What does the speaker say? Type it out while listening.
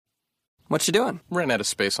What you doing? Ran out of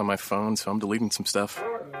space on my phone, so I'm deleting some stuff.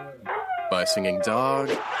 By singing dog.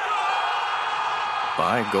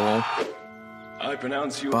 By goal. I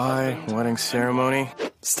pronounce you. By wedding ceremony.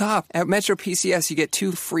 Stop. At Metro PCS, you get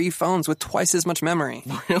 2 free phones with twice as much memory.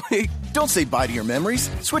 Really? Don't say bye to your memories.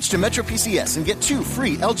 Switch to Metro PCS and get 2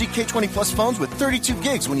 free LG K20 Plus phones with 32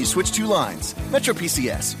 gigs when you switch 2 lines. Metro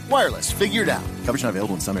PCS. Wireless. Figured out. Coverage not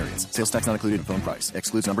available in some areas. Sales tax not included in phone price.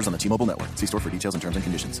 Excludes numbers on the T-Mobile network. See store for details and terms and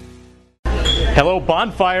conditions. Hello,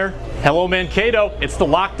 Bonfire. Hello, Mankato. It's the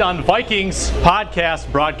Locked On Vikings podcast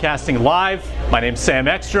broadcasting live. My name's Sam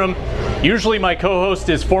Ekstrom. Usually my co-host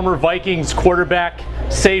is former Vikings quarterback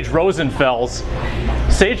Sage Rosenfels.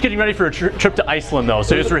 Sage getting ready for a trip to Iceland, though,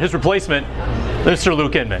 so his replacement, Mr.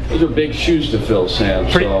 Luke Inman. Those are big shoes to fill, Sam.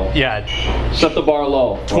 Yeah. Set the bar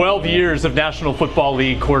low. 12 years of National Football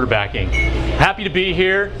League quarterbacking. Happy to be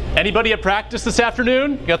here. Anybody at practice this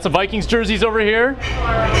afternoon? Got some Vikings jerseys over here?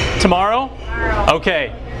 Tomorrow?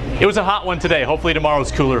 Okay. It was a hot one today. Hopefully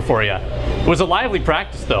tomorrow's cooler for you. It was a lively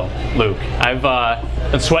practice, though, Luke. I've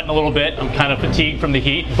been sweating a little bit. I'm kind of fatigued from the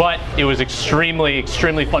heat, but it was extremely,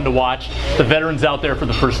 extremely fun to watch the veterans out there for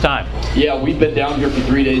the first time. Yeah, we've been down here for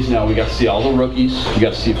 3 days now. We got to see all the rookies. We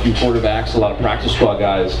got to see a few quarterbacks, a lot of practice squad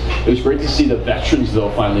guys. It was great to see the veterans,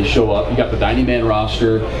 though, finally show up. You got the 90-man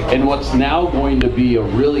roster, and what's now going to be a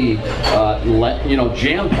really,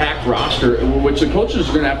 jam-packed roster, which the coaches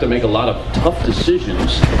are going to have to make a lot of tough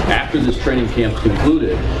decisions after this training camp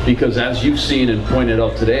concluded, because as you've seen and pointed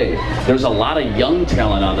out today, there's a lot of young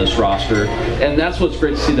talent on this roster, and that's what's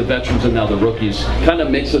great to see the veterans and now the rookies kind of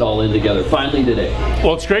mix it all in together finally today.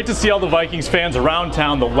 Well, it's great to see all the Vikings fans around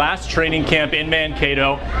town, the last training camp in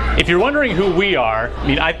Mankato. If you're wondering who we are,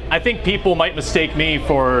 I think people might mistake me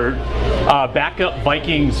for backup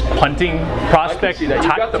Vikings punting prospect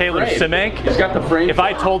Taylor Simek. He's got the frame. If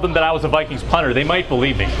I told them that I was a Vikings punter, they might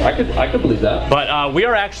believe me. I could believe that. But we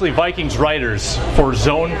are actually Vikings writers for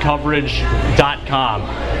ZoneCoverage.com.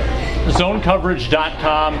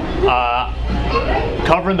 ZoneCoverage.com,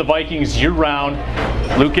 covering the Vikings year-round.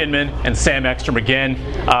 Luke Inman and Sam Ekstrom again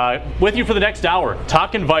with you for the next hour,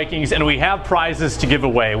 talking Vikings, and we have prizes to give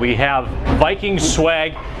away. We have Vikings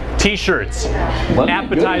swag, T-shirts,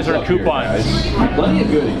 appetizer coupons. Plenty of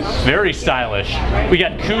goodies. Very stylish. We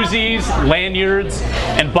got koozies, lanyards,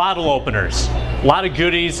 and bottle openers. A lot of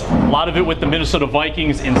goodies, a lot of it with the Minnesota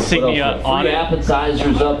Vikings insignia on it.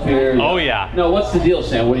 Appetizers up here. Oh, yeah. No, what's the deal,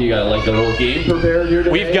 Sam? What do you got? Like a little game prepared here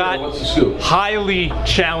today? We've got what's the scoop? Highly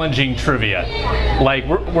challenging trivia. Like,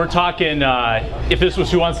 we're talking, if this was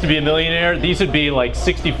Who Wants to Be a Millionaire, these would be like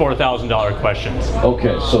 $64,000 questions.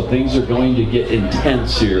 Okay, so things are going to get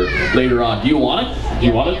intense here later on. Do you want it? Do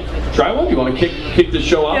you want to try one? Do you want to kick the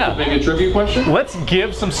show off with maybe a trivia question? Let's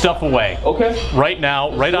give some stuff away. Okay. Right now,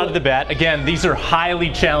 right out of the bat. Again, these are highly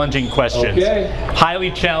challenging questions. Okay. Highly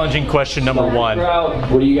challenging question number one.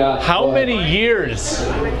 What do you got? How many years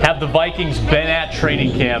have the Vikings been at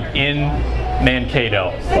training camp in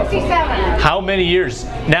Mankato? 67. How many years?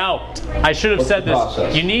 Now, I should have said this.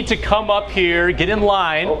 Process? You need to come up here, get in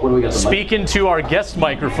line, speak into our guest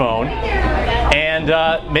microphone, and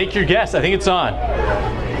make your guess. I think it's on.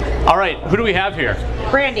 All right, who do we have here?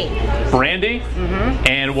 Brandy. Brandy? Mm-hmm.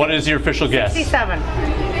 And what is your official guess? 67.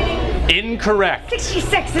 Incorrect.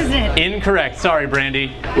 66, isn't it? Incorrect. Sorry,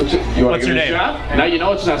 Brandy. What's your name? Now you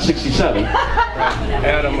know it's not 67.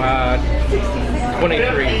 Adam,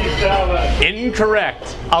 23.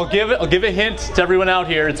 Incorrect. I'll give a hint to everyone out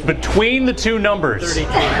here. It's between the two numbers.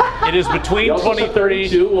 32. It is between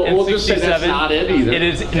 23 and we'll just say 67. that's not it either. It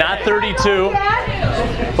is not 32.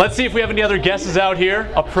 Let's see if we have any other guesses out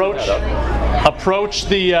here. Approach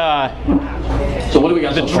the So what do we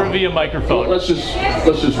got? the trivia microphone. Let's just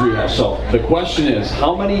rehash. So the question is,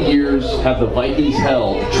 how many years have the Vikings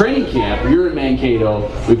held training camp here in Mankato?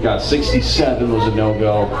 We've got 67 was a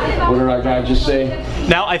no-go. What did our guy just say?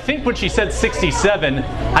 Now, I think when she said 67,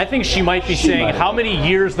 I think she might be saying how many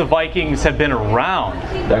years the Vikings have been around.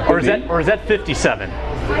 Or is that 57?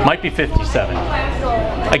 Might be 57.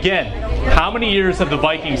 Again, how many years have the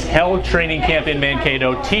Vikings held training camp in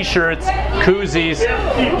Mankato? T-shirts, koozies,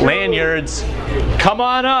 lanyards. Come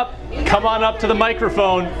on up. Come on up to the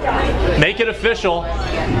microphone. Make it official.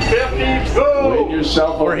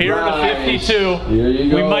 52. We're here at a 52. Here you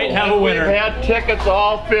go. We might have a winner. We've had tickets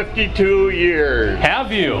all 52 years.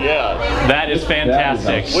 Have you? Yes. That is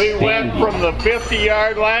fantastic. We went from the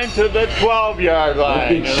 50-yard line to the 12-yard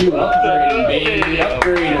line. Upgrading, baby.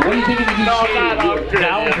 Upgrading. What do you think of the new not upgraded.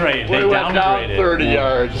 Downgrade. They We went down downgraded. 30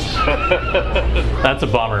 yards. That's a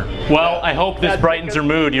bummer. Well, I hope this brightens your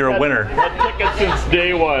mood. You're a winner. Had tickets since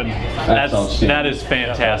day one. That's outstanding. That is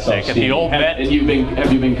fantastic. At the old Met. And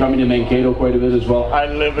have you been coming to Mankato quite a bit as well? I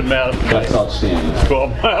live in Madison. That's outstanding.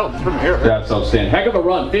 12 miles from here. That's outstanding. Heck of a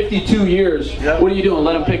run. 52 years. Yep. What are you doing?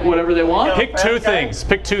 Let them pick whatever they want? Pick two things.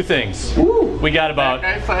 Pick two things. Woo. We got about.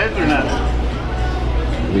 Guy size or not?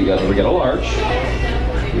 We got a large.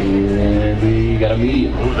 And we got a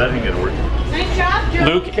medium. Ooh, that ain't gonna work. Nice job, Joe.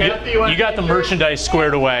 Luke, you got the merchandise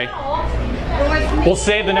squared away. We'll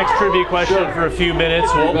save the next trivia question for a few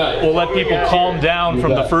minutes. We'll let people calm down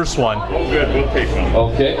from the first one. Oh, good. We'll take one.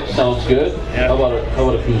 Okay, sounds good. Yeah. How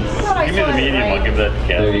about a piece? Give me the medium. I'll give that to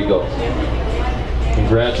Kat. There you go.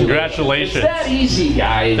 Congratulations. It's that easy,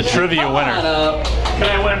 guys. The trivia Come winner. on up. Can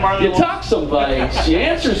I win more than You talk some bikes, you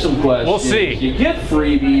answer some questions. We'll see. You get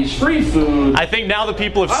freebies, free food. I think now that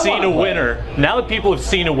people have seen a winner,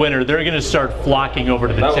 they're going to start flocking over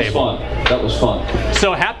to the table. That was fun.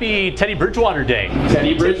 So happy Teddy Bridgewater Day.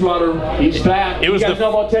 Teddy Bridgewater, he's back. You guys know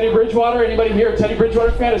about Teddy Bridgewater? Anybody here a Teddy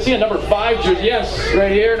Bridgewater fan? I see a number 5. Yes,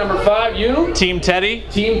 right here, number 5. You? Team Teddy?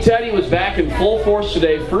 Team Teddy was back in full force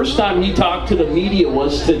today. First time he talked to the media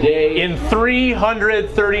was today. In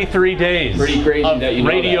 333 days. Pretty crazy that you know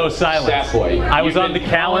radio that. silence. Stat boy. I was on the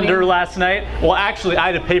calendar last night. Well, actually, I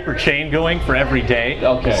had a paper chain going for every day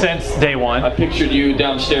since day one. I pictured you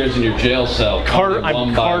downstairs in your jail cell.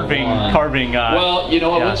 I'm carving. Well, you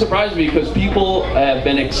know, it wouldn't surprise me because people have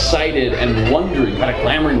been excited and wondering, kind of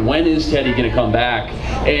clamoring, when is Teddy going to come back?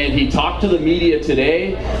 And he talked to the media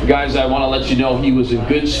today. Guys, I want to let you know he was in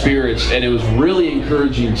good spirits, and it was really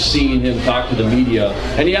encouraging seeing him talk to the media.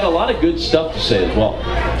 And he had a lot of good stuff to say as well.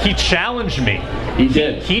 He challenged me. He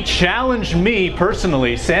did. He challenged me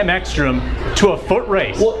personally, Sam Ekstrom, to a foot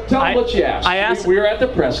race. Well, tell him what you asked. We were at the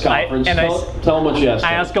press conference. Tell him what you asked.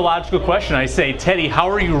 I ask a logical question. I say, Teddy, how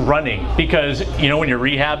are you running? Because, you know, when you're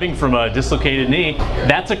rehabbing from a dislocated knee,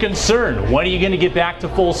 that's a concern. When are you going to get back to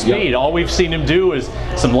full speed? Yep. All we've seen him do is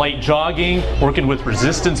some light jogging, working with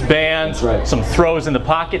resistance bands, some throws in the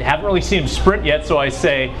pocket. Haven't really seen him sprint yet, so I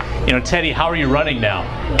say, you know, Teddy, how are you running now?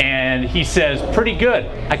 And he says, pretty good.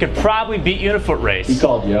 I could probably beat you in a foot race. He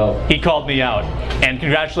called you out. He called me out. And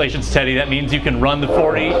congratulations, Teddy. That means you can run the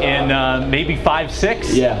 40 in maybe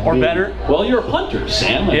 5.6 or better. Well, you're a punter,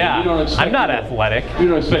 Sam. I'm not athletic. We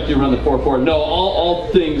don't expect you to run the 4.4. No, all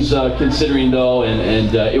things considering, though,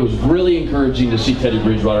 and it was really encouraging to see Teddy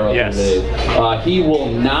Bridgewater out there today. He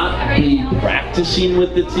will not be practicing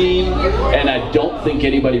with the team, and I don't think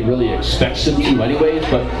anybody really expects him to anyways,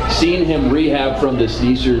 but seeing him rehab from this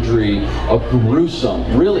knee surgery, a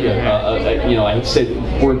gruesome, really, I'd say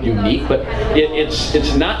the word unique, but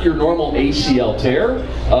it's not your normal ACL tear,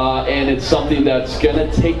 and it's something that's going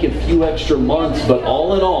to take a few extra months, but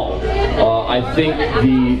all in all, I think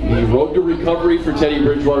the road to recovery for Teddy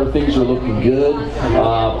Bridgewater, things are looking good,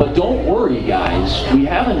 but don't worry, guys. We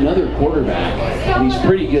have another quarterback, and he's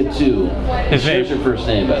pretty good too. Here's your first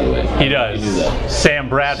name, by the way. He does. Sam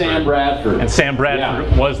Bradford. Sam Bradford. And Sam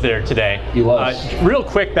Bradford was there today. He was. Real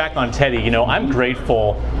quick, back on Teddy, you know, I'm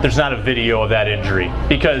grateful there's not a video of that injury,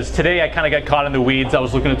 because today I kind of got caught in the weeds. I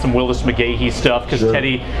was looking at some Willis McGahee stuff, because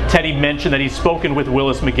Teddy mentioned that he's spoken with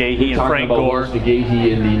Willis McGahee and Frank Gore. Willis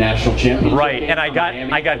McGahee in the national championship. Right, and I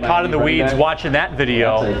got caught in the weeds watching that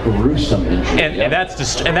video. That's a gruesome injury. And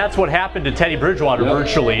that's what happened to Teddy Bridgewater,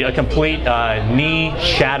 virtually a complete knee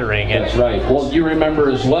shattering. That's right. Well, you remember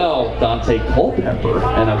as well Dante Culpepper,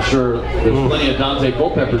 and I'm sure there's plenty of Dante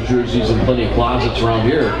Culpepper jerseys in plenty of closets around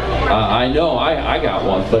here. I know I got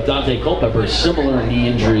one, but Dante Culpepper, a similar knee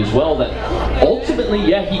injury as well, that ultimately,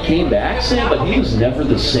 he came back, Sam, but he was never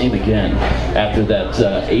the same again after that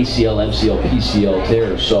ACL, MCL, PCL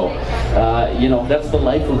tear. So, that's the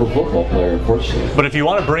life of a football player, unfortunately. But if you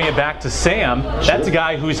want to bring it back to Sam, that's a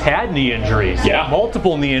guy who's had knee injuries,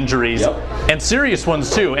 multiple knee injuries, and serious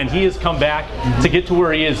ones too, and he has come back to get to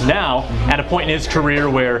where he is now at a point in his career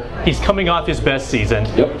where he's coming off his best season.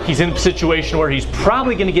 He's in a situation where he's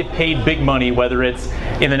probably going to get paid big money, whether it's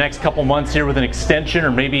in the next couple months here with an extension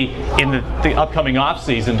or maybe in the upcoming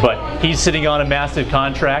offseason, but he's sitting on a massive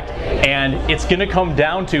contract, and it's going to come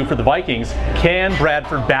down to, for the Vikings, can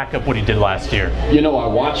Bradford back up what he did last year? You know, I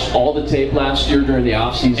watched all the tape last year during the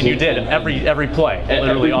offseason. And you did, every play,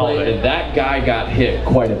 literally all of it. And that guy got hit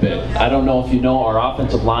quite a bit. I don't know if you know, our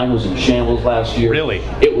offensive line was in shambles last year. Really?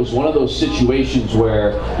 It was one of those situations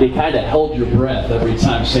where they kind of held your breath every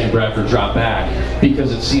time Sam Bradford dropped back,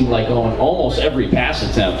 because it seemed like on almost every pass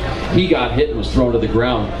attempt, he got hit and was thrown to the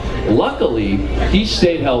ground. Luckily, he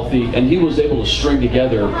stayed healthy, and he was able to string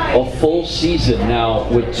together a full season now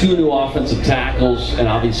with 2 new offensive tackles, and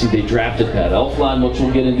obviously they drafted drafted Pat Elflein, which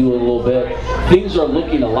we'll get into in a little bit. Things are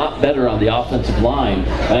looking a lot better on the offensive line,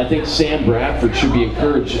 and I think Sam Bradford should be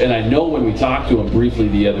encouraged. And I know when we talked to him briefly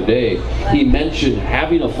the other day, he mentioned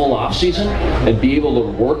having a full offseason and be able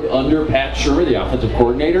to work under Pat Shurmur, the offensive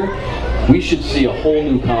coordinator. We should see a whole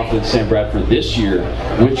new confident Sam Bradford this year,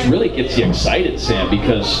 which really gets you excited, Sam,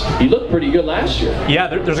 because he looked pretty good last year. Yeah,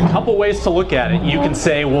 there's a couple ways to look at it. You can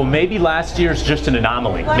say, well, maybe last year's just an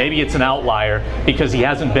anomaly. Maybe it's an outlier because he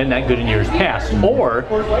hasn't been that good in years past. Or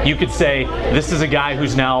you could say, this is a guy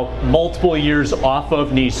who's now multiple years off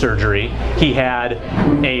of knee surgery. He had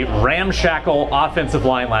a ramshackle offensive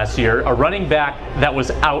line last year, a running back that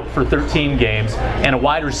was out for 13 games, and a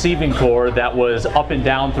wide receiving core that was up and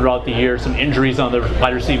down throughout the year. Some injuries on the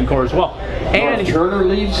wide receiving core as well. And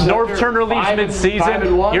North Turner leaves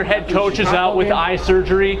mid-season. Your head coach is out with eye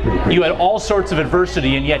surgery. You had all sorts of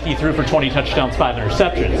adversity, and yet he threw for 20 touchdowns, 5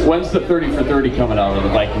 interceptions. When's the 30 for 30 coming out of the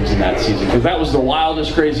Vikings in that season? Because that was the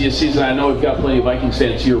wildest, craziest season. I know we've got plenty of Vikings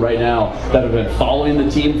fans here right now that have been following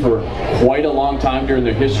the team for quite a long time during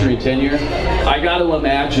their history and tenure. I got to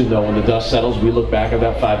imagine, though, when the dust settles, we look back at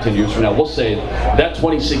that 5-10 years from now, we'll say that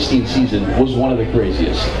 2016 season was one of the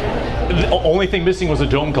craziest. The only thing missing was a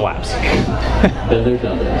dome collapse. Then they're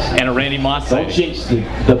done. And a Randy Moss Don't jinx the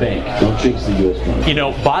bank. Don't jinx the U.S. bank. You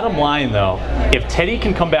know, bottom line, though, if Teddy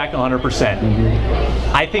can come back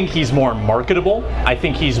 100%, I think he's more marketable. I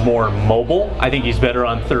think he's more mobile. I think he's better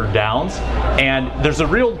on third downs. And there's a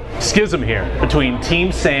real schism here between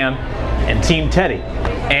Team Sam and Team Teddy.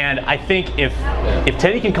 And I think if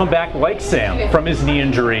Teddy can come back like Sam from his knee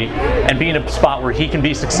injury and be in a spot where he can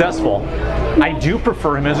be successful, I do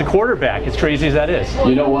prefer him as a quarterback, as crazy as that is.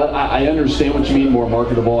 You know what? I understand what you mean, more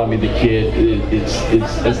marketable. I mean, the kid is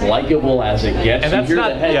as likable as it gets. And that's you hear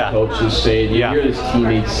not, the head coaches say it. You hear his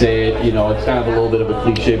teammates say it. You know, it's kind of a little bit of a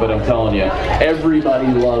cliche, but I'm telling you, everybody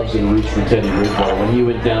loves and roots for Teddy Bridgewater. When he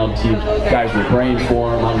went down, guys were praying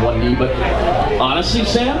for him on one knee. But honestly,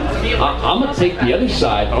 Sam, I'm going to take the other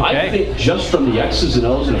side. Okay. I think just from the X's and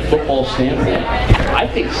O's and a football standpoint, I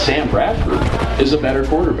think Sam Bradford is a better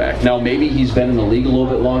quarterback. Now, maybe he's been in the league a little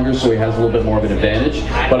bit longer, so he has a little bit more of an advantage,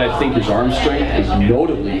 but I think his arm strength is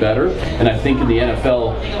notably better, and I think in the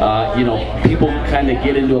NFL, you know, people kind of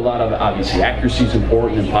get into a lot of, obviously, accuracy is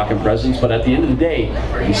important and pocket presence, but at the end of the day,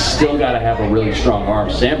 you still got to have a really strong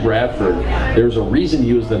arm. Sam Bradford, there's a reason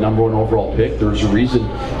he was the #1 overall pick. There's a reason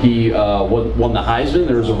he won the Heisman.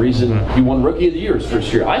 There's a reason he won Rookie of the Year his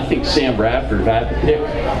first year. I think Sam Bradford, if I had to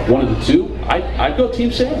pick one of the two, I'd go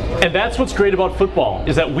Team Sam. And that's what's great about football,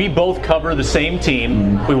 is that we both cover the same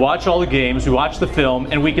team. We watch all the games, we watch the film,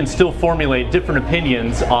 and we can still formulate different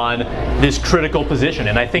opinions on this critical position.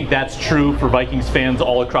 And I think that's true for Vikings fans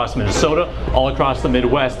all across Minnesota, all across the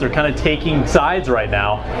Midwest. They're kind of taking sides right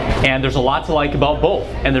now, and there's a lot to like about both.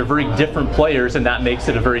 And they're very different players, and that makes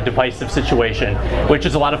it a very divisive situation, which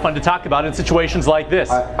is a lot of fun to talk about in situations like this.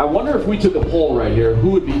 I wonder if we took a poll right here, who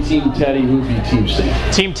would be Team Teddy, who would be Team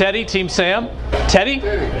Sam? Team Teddy, Team Sam? Teddy?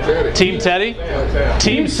 Team Teddy?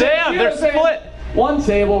 Team Sam! They're split! One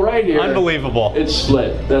table right here. Unbelievable. It's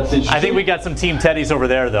split. That's interesting. I think we got some Team Teddys over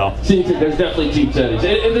there, though. There's definitely Team Teddys.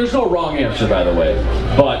 And there's no wrong answer, by the way.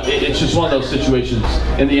 But it's just one of those situations.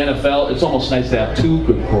 In the NFL, it's almost nice to have two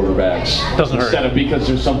good quarterbacks. Doesn't hurt. Instead of, because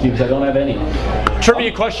there's some teams that don't have any.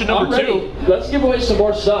 Trivia question number 2. Let's give away some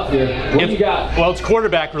more stuff here. What do you got? Well, it's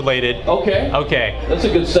quarterback related. Okay. That's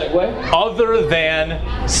a good segue. Other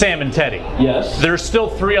than Sam and Teddy. Yes. There's still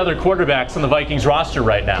 3 other quarterbacks on the Vikings roster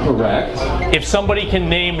right now. Correct. If somebody can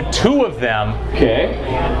name 2 of them,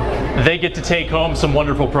 they get to take home some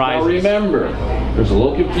wonderful prizes. Now remember, there's a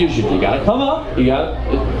little confusion. You gotta come up.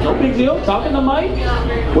 No big deal. Talking to Mike.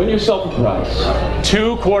 Win yourself a prize.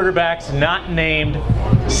 2 quarterbacks not named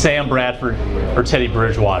Sam Bradford or Teddy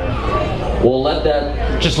Bridgewater. We'll let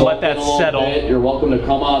that settle. You're welcome to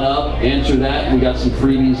come on up, answer that. We got some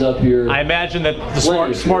freebies up here. I imagine that the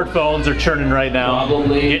smartphones are churning right now.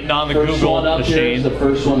 Probably. Getting on the first Google one up machine. Here is the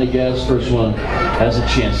first one to guess. First one has a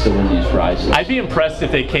chance to win these prizes. I'd be impressed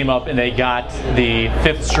if they came up and they got the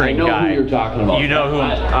 5th string guy. I know who you're talking about. You know who?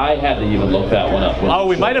 I had to even look that one up.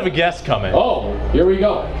 We might have a guest coming. Oh, here we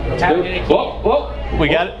go. Whoa. We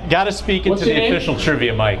got to speak into the official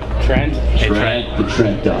trivia mic. Trent. Hey, Trent. The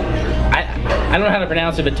Trent Dunn. I don't know how to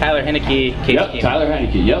pronounce it, but Tyler Heineke. Yep, Tyler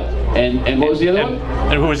Heineke. Yep. And what was the other one?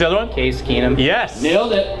 And who was the other one? Case Keenum. Yes.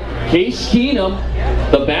 Nailed it. Case Keenum,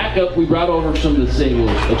 the backup we brought over from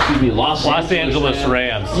the Los Angeles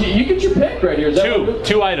Rams. You get your pick right here. Is that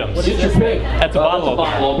Two items. Get your pick. That's a bottle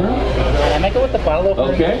opener. I might go with the bottle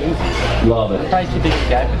opener. Okay. Love it. Probably too big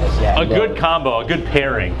guy for this. Yeah. A good combo, a good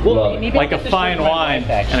pairing. Well, maybe like a fine wine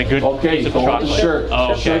and a good piece of so hold the chocolate. shirt.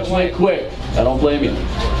 Oh, okay. Shirts went quick. I don't blame you.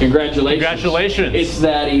 Congratulations. Congratulations. It's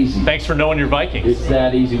that easy. Thanks for knowing your Vikings. It's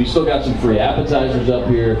that easy. We still got some free appetizers up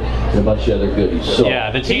here and a bunch of other goodies. So,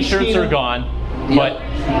 yeah, the t-shirts are gone. But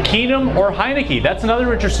Keenum or Heineke, that's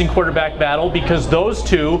another interesting quarterback battle because those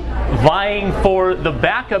two vying for the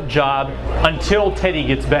backup job until Teddy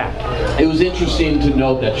gets back. It was interesting to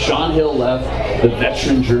note that Sean Hill left, the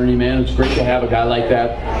veteran journeyman. It's great to have a guy like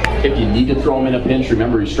that. If you need to throw him in a pinch,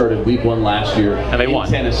 remember he started week 1 last year in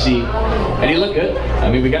Tennessee. And he looked good.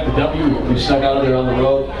 I mean, we got the W. We snuck out of there on the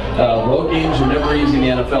road. Road games are never easy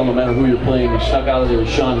in the NFL, no matter who you're playing. We snuck out of there with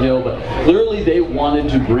Sean Hill. But clearly they wanted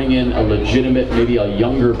to bring in a legitimate, maybe a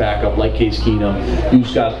younger backup like Case Keenum,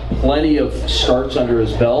 who's got plenty of starts under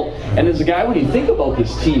his belt. And as a guy, when you think about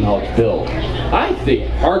this team, how it's built, I think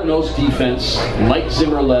hard-nosed defense, Mike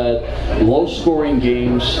Zimmer-led, low-scoring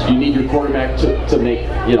games. You need your quarterback to make,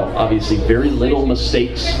 obviously very little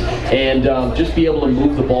mistakes and just be able to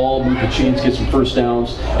move the ball, move the chains, get some first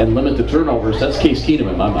downs, and limit the turnovers. That's Case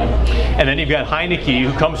Keenum in my mind. And then you've got Heineke,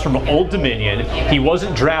 who comes from Old Dominion. He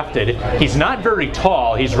wasn't drafted. He's not very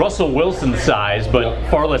tall. He's Russell Wilson's size, but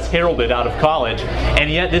far less heralded out of college. And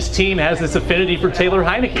yet this team has this affinity for Taylor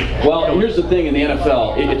Heineke. Well, here's the thing in the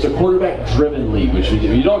NFL. It's a quarterback-driven league, which if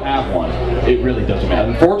you don't have one, it really doesn't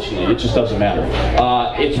matter. Unfortunately, it just doesn't matter.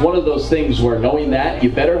 It's one of those things where knowing that,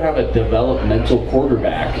 you better have a developmental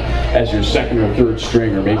quarterback as your second or third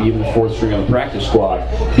string, or maybe even fourth string on the practice squad,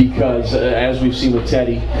 because as we've seen with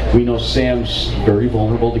Teddy, we know Sam's very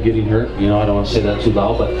vulnerable to getting hurt. I don't want to say that too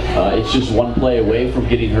loud, but it's just one play away from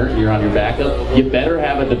getting hurt and you're on your backup. You better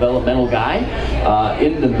have a developmental guy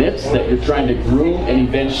in the midst that you're trying to groom and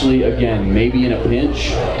eventually, again, maybe in a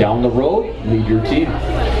pinch down the road, lead your team.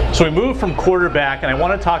 So we move from quarterback, and I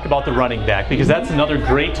want to talk about the running back because that's another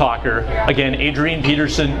great talker. Again, Adrian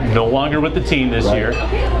Peterson no longer with the team this year.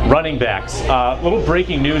 Running backs. Little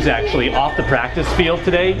breaking news actually off the practice field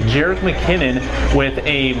today. Jerick McKinnon with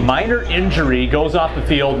a minor injury goes off the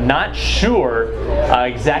field. Not sure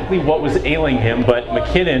exactly what was ailing him, but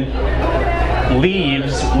McKinnon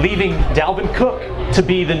leaving Dalvin Cook to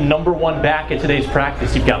be the number 1 back at today's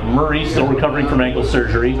practice. You've got Murray still recovering from ankle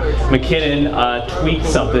surgery. McKinnon tweaked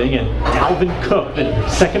something, and Dalvin Cook, the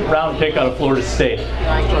second-round pick out of Florida State,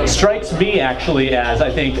 strikes me actually as, I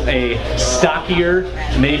think, a stockier,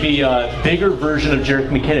 maybe a bigger version of Jerick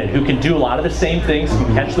McKinnon, who can do a lot of the same things. He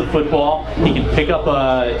can catch the football, he can pick up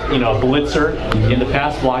a blitzer in the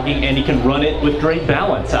pass blocking, and he can run it with great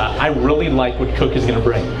balance. I really like what Cook is going to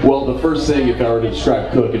bring. Well, the first thing, if I were to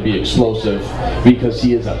describe Cook, it'd be explosive, because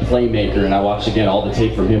he is a playmaker, and I watched again all the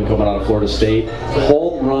tape from him coming out of Florida State.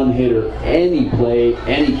 Home run hitter, any play,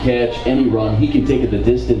 any catch, any run, he can take it the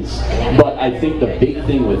distance. But I think the big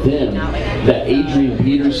thing with him that Adrian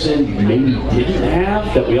Peterson maybe didn't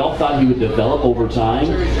have, that we all thought he would develop over time,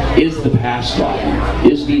 is the pass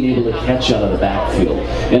blocking, is being able to catch out of the backfield.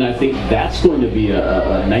 And I think that's going to be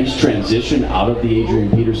a nice transition out of the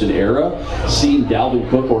Adrian Peterson era, seeing Dalvin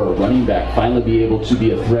Cook or a running back finally be able to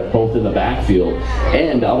be a threat both in the backfield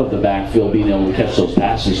and out of the backfield, being able to catch those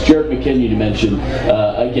passes. Jerick McKinnon, you mentioned,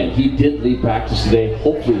 again, he did leave practice today.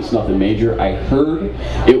 Hopefully it's nothing major. I heard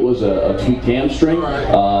it was a tweaked hamstring.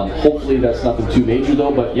 Hopefully that's nothing too major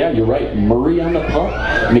though, but yeah, you're right. Murray on the pup.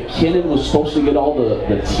 McKinnon was supposed to get all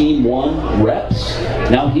the team 1 reps.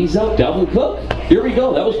 Now he's out. Dalvin Cook. Here we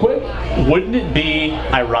go. That was quick. Wouldn't it be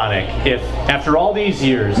ironic if, after all these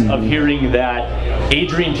years of hearing that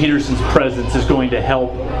Adrian Peterson's presence is going to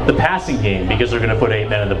help the passing game because they're going to put 8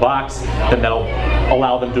 men in the box, then that'll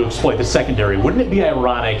allow them to exploit the secondary. Wouldn't it be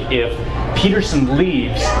ironic if Peterson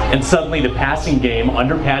leaves and suddenly the passing game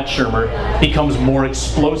under Pat Shurmur becomes more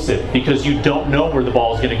explosive because you don't know where the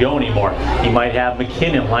ball is going to go anymore? You might have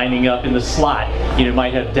McKinnon lining up in the slot. You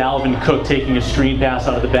might have Dalvin Cook taking a screen pass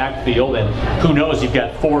out of the backfield, and who knows, you've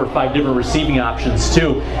got 4 or 5 different receiving options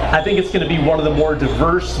too. I think it's going to be one of the more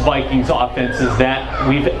diverse Vikings offenses that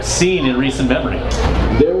we've seen in recent memory.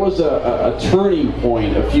 There was was a turning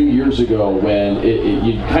point a few years ago when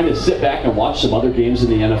you kind of sit back and watch some other games in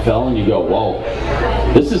the NFL and you go, whoa,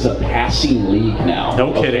 this is a passing league now.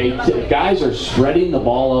 No kidding. Guys are spreading the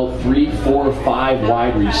ball out 3, 4, 5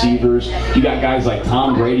 wide receivers. You got guys like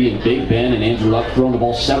Tom Brady and Big Ben and Andrew Luck throwing the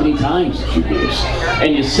ball 70 times in 2 years.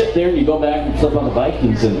 And you sit there and you go back and flip on the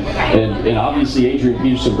Vikings and obviously Adrian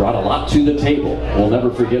Peterson brought a lot to the table. We'll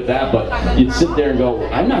never forget that. But you'd sit there and go,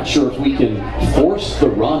 I'm not sure if we can force the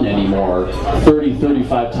run anymore 30,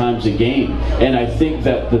 35 times a game. And I think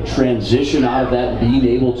that the transition out of that, being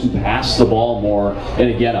able to pass the ball more, and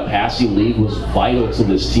again, a passing league was vital to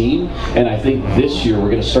this team. And I think this year we're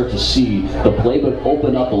going to start to see the playbook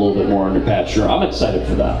open up a little bit more under Pat Shermer. I'm excited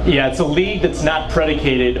for that. Yeah, it's a league that's not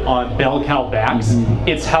predicated on bell cow backs.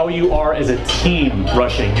 It's how you are as a team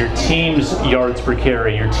rushing, your team's yards per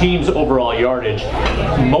carry, your team's overall yardage.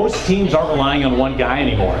 Most teams aren't relying on one guy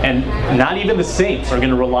anymore, and not even the Saints are going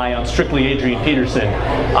to rely on strictly Adrian Peterson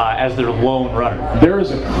as their lone runner. There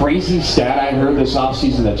is a crazy stat I heard this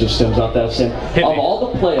offseason that just stems out that same. Of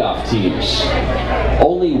all the playoff teams,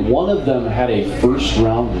 only one of them had a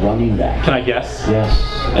first-round running back. Can I guess? Yes.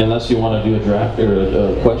 Unless you want to do a draft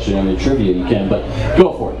or a question on the trivia, you can. But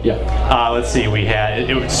go for it. Yeah. Let's see. We had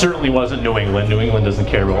it certainly wasn't New England. New England doesn't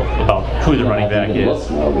care about who the running back is.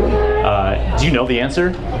 Do you know the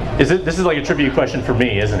answer? This is like a trivia question for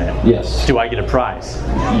me, isn't it? Yes. Do I get a prize?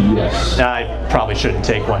 Yes. I probably shouldn't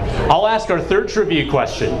take one. I'll ask our third trivia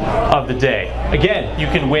question of the day. Again, you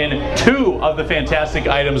can win 2 of the fantastic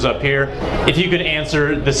items up here if you can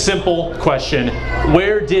answer the simple question,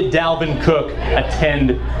 where did Dalvin Cook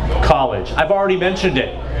attend college? I've already mentioned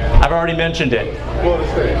it.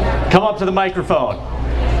 Come up to the microphone.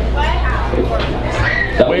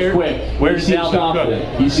 That was quick. Where's Dalvin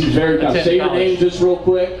Cook? He seems very confident. Say your name just real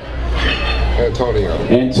quick.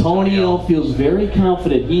 Antonio feels very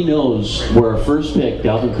confident. He knows where our first pick,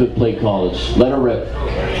 Dalvin Cook, played college. Let her rip.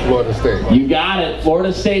 Florida State. You got it.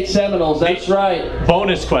 Florida State Seminoles. That's right.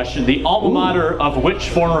 Bonus question. The alma mater of which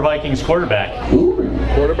former Vikings quarterback?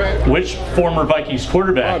 Quarterback? Which former Vikings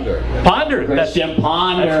quarterback? Ponder. That's Jim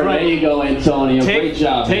Ponder. That's right. There you go, Antonio. Great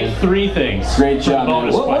job, Take 3 things. Great job,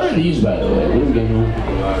 man. What are these, by the way? What are we getting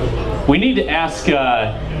here? We need to ask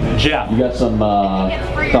Jeff. You got some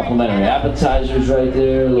complimentary appetizers right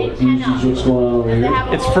there. Little fusions. What's going on over here?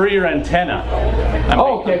 It's for your antenna.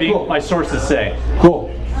 Okay, cool. My sources say. Cool.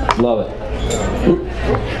 Love it.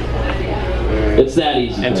 It's that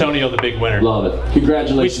easy. Antonio, the big winner. Love it.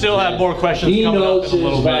 Congratulations. We still have more questions coming up in a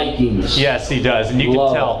little bit. Vikings. Yes, he does. And you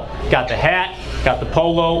can tell. Got the hat, got the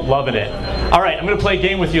polo, loving it. All right, I'm going to play a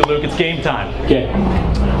game with you, Luke. It's game time. Okay.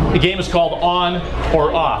 The game is called On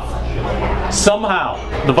or Off. Somehow,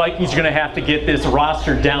 the Vikings are going to have to get this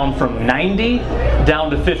roster down from 90 down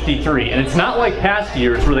to 53. And it's not like past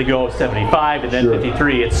years where they go 75 and then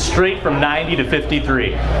 53. It's straight from 90 to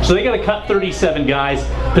 53. So they got to cut 37 guys,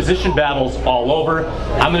 position battles all over.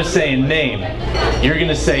 I'm going to say a name. You're going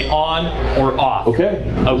to say on or off. Okay.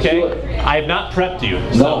 Okay? I have not prepped you.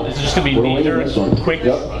 So this is just going to be knee-jerk, quick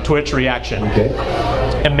twitch reaction.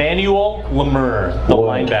 Okay. Emmanuel Lemur, the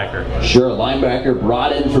linebacker. Sure, linebacker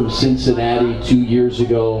brought in from Cincinnati 2 years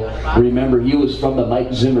ago. Remember, he was from the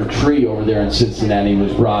Mike Zimmer tree over there in Cincinnati,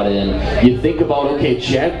 was brought in. You think about, okay,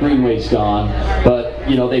 Chad Greenway's gone, but,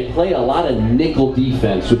 you know, they play a lot of nickel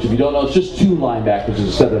defense, which if you don't know, it's just 2 linebackers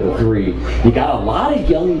instead of the 3. You got a lot of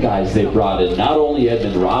young guys they brought in, not only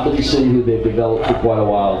Edmund Robinson, who they've developed for quite a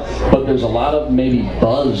while, but there's a lot of maybe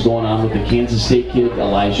buzz going on with the Kansas State kid,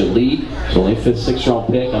 Elijah Lee. It's only a 5th, 6th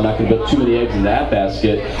round pick. I'm not going to put too many eggs in that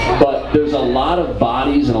basket, but there's a lot of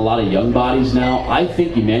bodies and a lot of young bodies now. I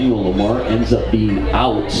think Emmanuel Lemur ends up being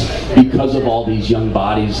out because of all these young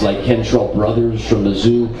bodies like Kentrell Brothers from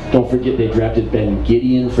Mizzou. Don't forget they drafted Ben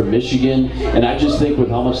Gideon from Michigan, and I just think with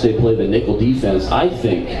how much they play the nickel defense, I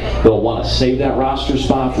think they'll want to save that roster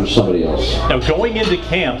spot for somebody else. Now going into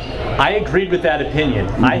camp, I agreed with that opinion.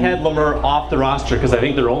 I had Lemur off the roster because I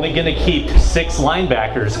think they're only going to keep 6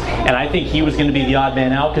 linebackers, and I think he was going to be the odd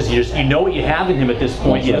man out because you know what you have in him at this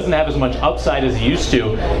point. He doesn't have as much upside as he used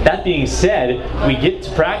to. That being said, we get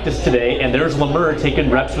to practice today, and there's Lemur taking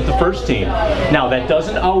reps with the first team. Now, that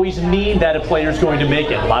doesn't always mean that a player's going to make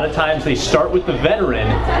it. A lot of times they start with the veteran,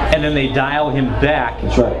 and then they dial him back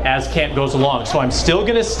as camp goes along. So I'm still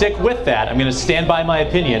going to stick with that. I'm going to stand by my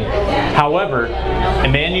opinion. However,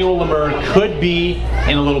 Emmanuel Lemur could be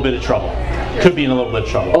in a little bit of trouble. could be in a little bit of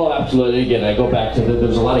trouble. Oh, absolutely. Again, I go back to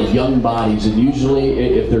there's a lot of young bodies, and usually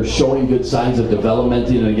if they're showing good signs of development,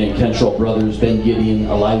 and again, Kentrell brothers, Ben Gideon,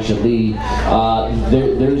 Elijah Lee,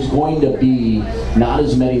 there's going to be not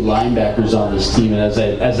as many linebackers on this team as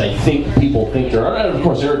I think people think there are. And of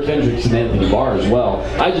course, Eric Kendricks and Anthony Barr as well.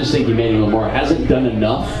 I just think Emmanuel Moore hasn't done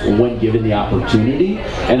enough when given the opportunity,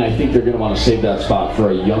 and I think they're going to want to save that spot for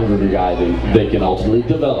a younger guy they can ultimately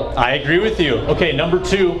develop. I agree with you. Okay, number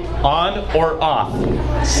 2, on or off?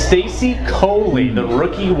 Stacey Coley, the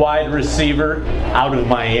rookie wide receiver out of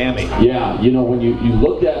Miami. Yeah, when you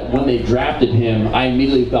looked at when they drafted him, I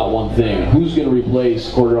immediately thought one thing: who's going to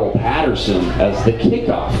replace Cordell Patterson as the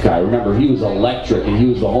kickoff guy? Remember, he was electric and he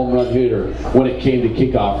was the home run hitter when it came to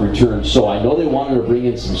kickoff returns. So I know they wanted to bring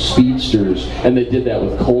in some speedsters, and they did that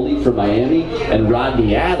with Coley from Miami and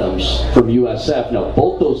Rodney Adams from USF. Now,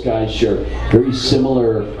 both those guys share very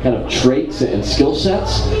similar kind of traits and skill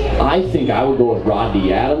sets. I think I would go with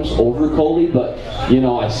Rodney Adams over Coley, but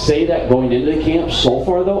I say that going into the camp. So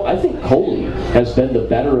far, though, I think Coley has been the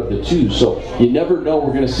better of the two. So you never know.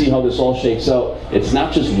 We're going to see how this all shakes out. It's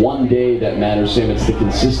not just one day that matters, Sam. It's the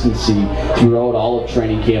consistency throughout all of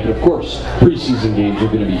training camp. And of course, preseason games are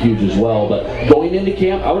going to be huge as well. But going into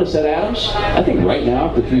camp, I would have said Adams. I think right now,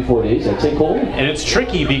 after 3-4 days, I'd say Coley. And it's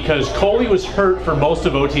tricky because Coley was hurt for most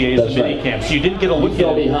of OTAs and minicamp, so you didn't get a look at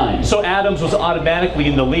him. Behind. So Adams was automatically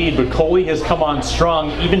in the lead, but Coley has come on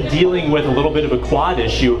strong, even dealing with a little bit of a quad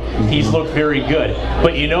issue. He's looked very good.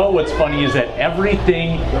 But what's funny is that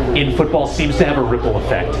everything in football seems to have a ripple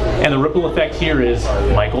effect. And the ripple effect here is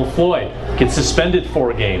Michael Floyd gets suspended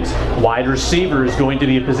 4 games. Wide receiver is going to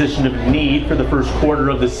be a position of need for the first quarter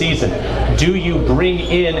of the season. Do you bring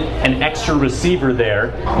in an extra receiver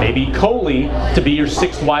there, maybe Coley, to be your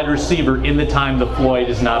 6th wide receiver in the time that Floyd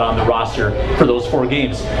is not on the roster for those 4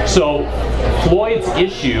 games? So Floyd's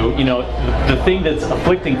issue, the thing that's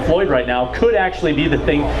afflicting Floyd right now could actually be the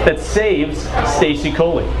thing that saves Stacey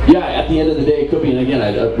Coley. Yeah, at the end of the day, it could be. And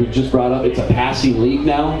again, we just brought up, it's a passing league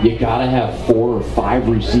now. You got to have 4 or 5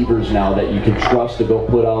 receivers now that you can trust to go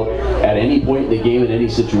put out at any point in the game in any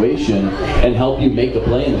situation and help you make a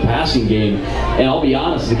play in the passing game. And I'll be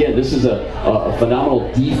honest, again, this is a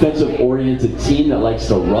phenomenal defensive-oriented team that likes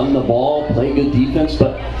to run the ball, play good defense,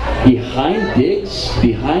 but behind Diggs,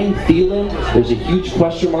 behind Thielen, there's a huge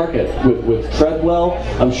question mark with Treadwell.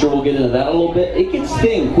 I'm sure we'll get into that a little bit. It gets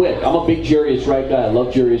thin quick. I'm a big Jarius Wright guy. I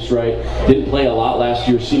love Jarius Wright. Didn't play a lot last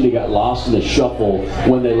year. Seemed to got lost in the shuffle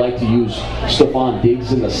when they like to use Stephon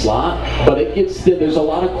Diggs in the slot. But it gets thin. There's a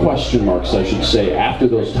lot of question marks, I should say, after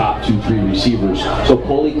those top 2-3 receivers. So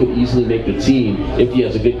Coley could easily make the team if he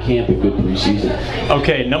has a good camp and good preseason.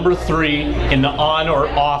 Okay, number 3 in the on or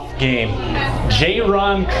off game.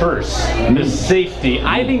 J-Ron Curse, the safety.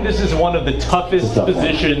 I think this is one of the toughest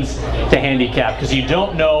positions to handicap because you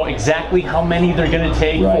don't know exactly how many they're going to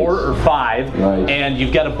take, 4 or 5, and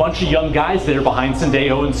you've got a bunch of young guys there behind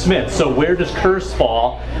Sendejo and Smith. So where does Curse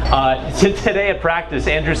fall? Today at practice,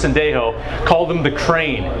 Andrew Sendejo called him the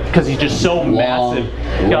crane because he's just so massive.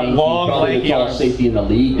 Got long, lanky arms. Safety in the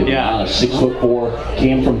league, to be honest. 6'4",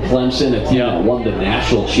 came from Clemson, a team that won the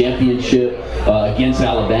national championship against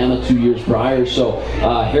Alabama 2 years prior. So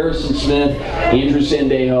Harrison Smith, Andrew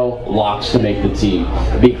Sendejo, locks to make the team.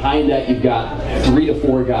 Behind that, you've got 3 to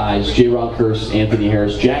 4 guys: J-Ron Curse, Anthony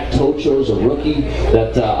Harris, Jack Tocho's a rookie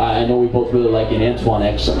that I know we both really like, and Antoine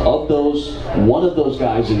Exum. Of those, one of those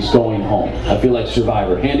guys is going home. I feel like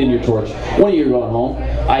Survivor. Hand in your torch. One of you are going home.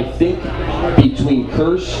 I think between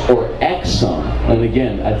Curse or Exum, and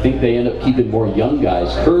again, I think they end up keeping more young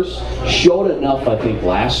guys. Curse showed enough, I think,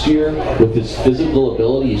 last year with his physical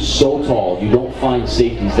ability. He's so tall. You don't find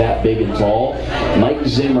safeties that big and tall. Mike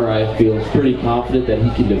Zimmer, I feel, is pretty confident that he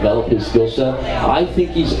can develop his skill set. I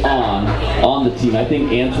think he's on the team. I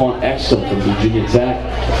think Antoine Exum from Virginia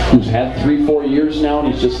Tech, who's had 3-4 years now,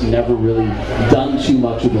 and he's just never really done too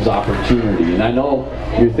much with his opportunity. And I know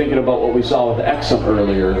you're thinking about what we saw with Exum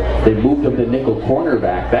earlier. They moved him to nickel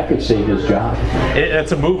cornerback. That could save his job.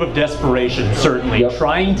 It's a move of desperation, certainly.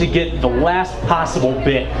 Trying to get the last possible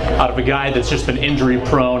bit out of a guy that's just been injury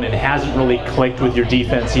prone and hasn't really clicked with your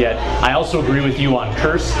defense yet. I also agree with you on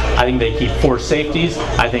Curse. I think they keep 4 safeties.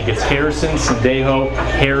 I think it's Harrison, Sendejo,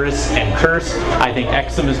 Harris, and Curse. I think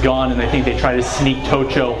Exum is gone, and I think they try to sneak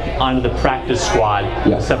Tocho onto the practice squad,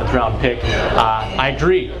 7th round pick. I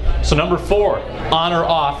agree. So number 4, on or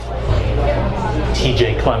off?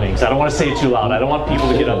 TJ Clemmings. I don't want to say it too loud. I don't want people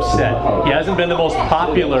to get upset. He hasn't been the most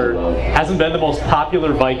popular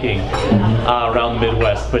Viking around the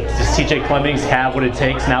Midwest, but does TJ Clemmings have what it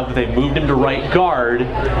takes now that they've moved him to right guard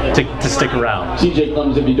to stick around? TJ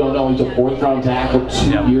Clemmings, if you don't know, he's a 4th-round tackle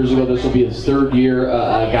 2 years ago. This will be his 3rd year.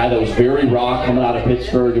 A guy that was very raw coming out of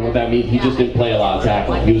Pittsburgh, and what that means, he just didn't play a lot of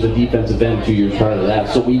tackling. He was a defensive end 2 years prior to that,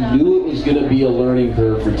 so we knew it was going to be a learning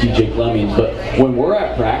curve for TJ Clemmings. But when we're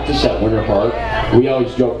at practice at Winter Park, we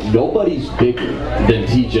always joke, nobody's bigger than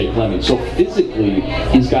TJ Clemmings. So physically,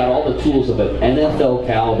 he's got all the tools of an NFL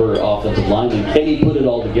caliber offensive lineman. Can he put it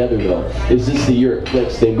all together, though? Is this the year it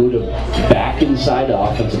clicks? They moved him back inside the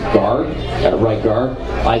offensive guard, at right guard.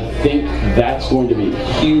 I think that's going to be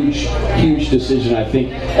a huge, huge decision. I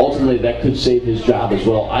think ultimately that could save his job as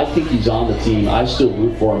well. I think he's on the team. I still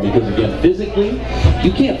root for him because, again, physically,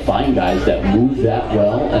 you can't find guys that move that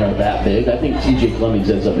well and are that big. I think TJ Clemmings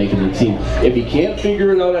ends up making the team. If he can't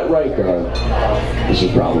figure it out at right guard, this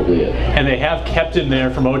is probably it. And they have kept him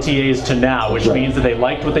there from OTAs to now, which means that they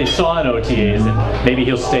liked what they saw in OTAs, and maybe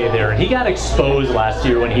he'll stay there. And he got exposed last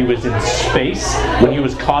year when he was in space. When he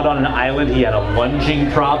was caught on an island, he had a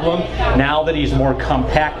lunging problem. Now that he's more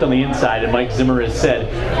compact on the inside, and Mike Zimmer has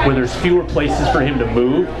said, where there's fewer places for him to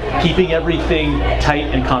move, keeping everything tight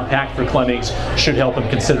and compact for Clemmings should help him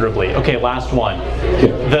considerably. Okay, last one.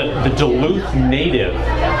 The Duluth native,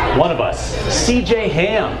 one of us, CJ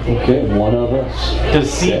Ham. Okay, one of us. Does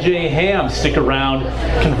CJ Ham stick around,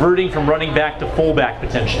 converting from running back to fullback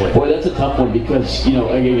potentially? Boy, that's a tough one because, you know,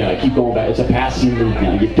 again, I keep going back. It's a passing league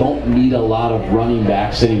now. You don't need a lot of running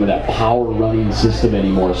backs anymore, that power running system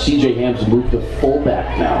anymore. CJ Ham's moved to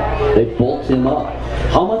fullback now. They bulked him up.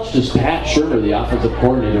 How much does Pat Shermer, the offensive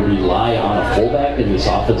coordinator, rely on a fullback in this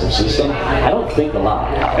offensive system? I don't think a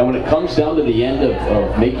lot. And when it comes down to the end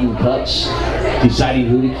of making cuts, deciding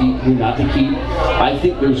who to keep, who not to keep, I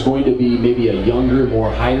think there's going to be maybe a younger,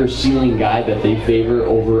 more higher ceiling guy that they favor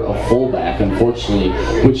over a fullback, unfortunately,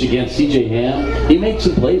 which again, CJ Ham, he made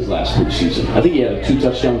some plays last preseason. I think he had a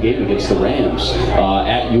 2-touchdown game against the Rams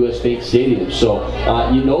at US Bank Stadium. So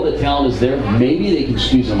you know the talent is there. Maybe they can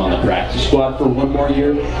squeeze him on the practice squad for one more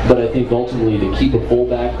year, but I think ultimately to keep a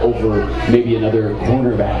fullback over maybe another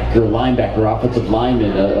cornerback or linebacker or offensive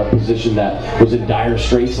lineman, a position that was in dire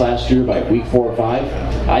straits last year by week 4 or 5,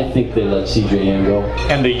 I think they let CJ Ham go.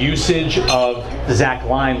 And the usage of Zach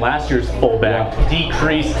Line, last year's fullback,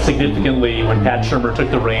 decreased significantly when Pat Shermer took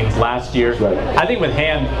the reins last year. Right. I think with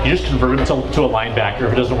Ham, you just convert him to a linebacker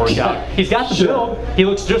if it doesn't work out. He's got the build. He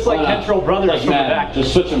looks just like Kentrell Brothers from the back.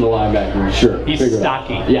 Just switch him to linebacker, sure. He's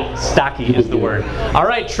stocky. Yeah. Stocky is the word. All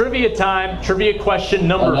right, trivia time. Trivia question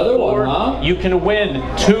number 4. One, You can win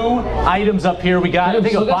 2 items up here. We got, I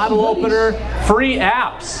think, a bottle opener, free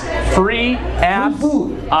apps. Free apps.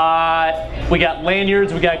 We got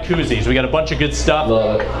lanyards, we got koozies. We got a bunch of good stuff.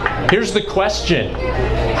 Love it. Here's the question.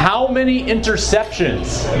 How many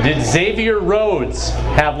interceptions did Xavier Rhodes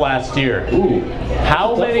have last year? Ooh.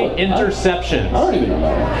 How many interceptions? I don't even know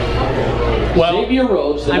that one. Well, Xavier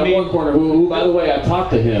Rhodes, the number 1 corner, who, by the way, I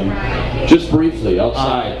talked to him just briefly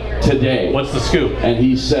outside today. What's the scoop? And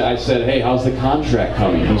he said, I said, hey, how's the contract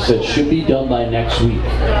coming? He said, should be done by next week.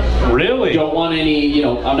 Really? Don't want any, you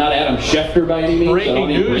know, I'm not Adam Schefter by any means. Breaking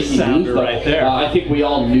news sounder right there. I think we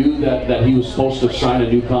all knew that he was supposed to sign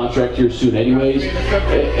a new contract here soon anyways,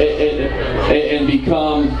 and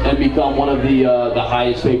become one of the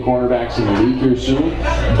highest paid cornerbacks in the league here soon.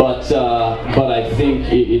 But I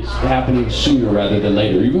think it's happening sooner rather than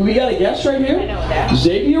later. We got a guess right here.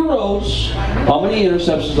 Xavier Rhodes. How many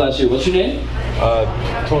interceptions last year? What's your name?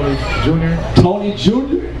 Tony Jr. Tony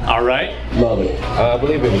Jr. All right. Love it. I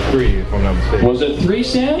believe it was 3, if I'm not mistaken. Was it 3,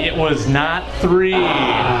 Sam? It was not 3.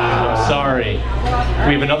 I'm sorry.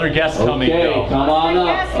 We have another guest coming. Okay, come on up.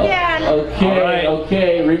 Yes, again.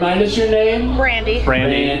 Okay. Remind us your name. Brandy.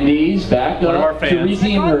 Brandy's back One of our up fans. to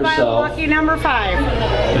redeem Goes by herself. lucky number 5.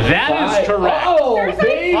 That is correct. Oh,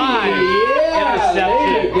 baby. 5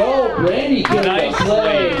 There you go, Brandy. Good Nicely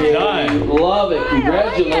play. done. Love it.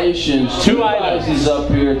 Congratulations. 2 items. Prizes up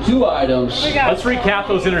here. 2 items. Let's recap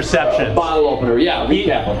those interceptions. Bottle opener. Yeah, He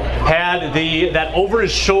recap them. had that over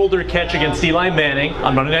his shoulder catch against Eli Manning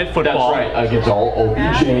on Monday Night Football. That's right. Against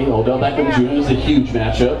OBJ. Odell Beckham Jr. is a huge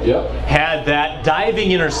matchup. Yep. Had that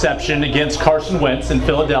diving interception against Carson Wentz in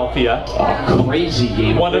Philadelphia. A crazy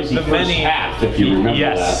game. One of the first many half, if you remember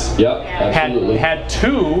yes. that. Yep. Absolutely. Had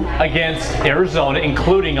 2 against Arizona,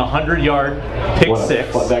 including a 100-yard pick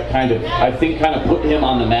six. That kind of put him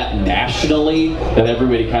on the map nationally. That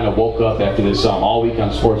everybody kind of woke up after this all week on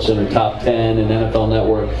SportsCenter, top 10 and NFL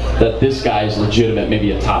Network, that this guy is legitimate,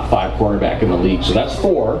 maybe a top 5 cornerback in the league. So that's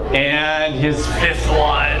 4. And his 5th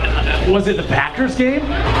one, was it the Packers game,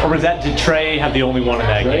 or was that, did Trey have the only one in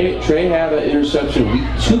that game? Trey had an interception week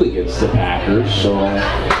 2 against the Packers. So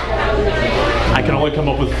I can only come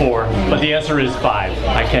up with 4, but the answer is 5.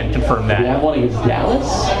 I can confirm that. Did you have one against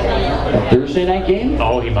Dallas? A Thursday night game?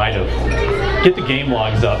 Oh, he might have. Get the game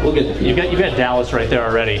logs up. We'll get the You've got Dallas right there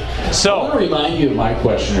already. So I want to remind you of my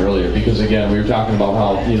question earlier, because again, we were talking about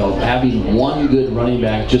how having one good running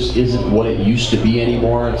back just isn't what it used to be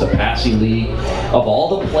anymore. It's a passing league. Of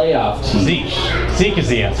all the playoff teams, Zeke is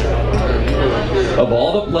the answer. Of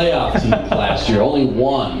all the playoff teams last year, only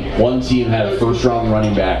one team had a first-round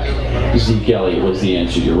running back. Zeke Elliott was the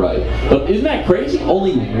answer. You're right. But isn't that crazy?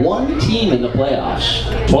 Only one team in the playoffs,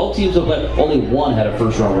 12 teams of playoffs, only one had a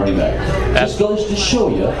first-round running back. Just goes to show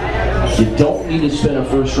you don't need to spend a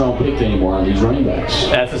first-round pick anymore on these running backs.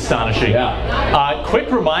 That's astonishing. Yeah.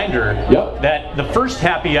 Quick reminder that the first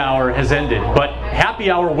happy hour has ended, but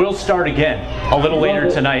happy hour will start again a little later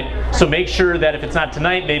tonight. So make sure that if it's not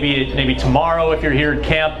tonight, maybe tomorrow if you're here at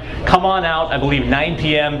camp, come on out. I believe 9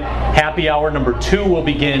 p.m. Happy hour number 2 will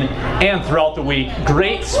begin, and throughout the week,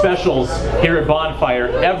 great specials here at Bonfire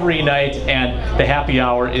every night, and the happy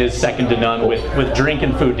hour is second to none with drink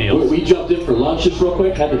and food deals. We jumped in for lunch just real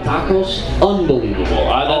quick, had the tacos, unbelievable.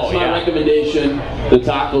 That's my recommendation. The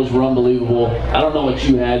tacos were unbelievable. I don't know what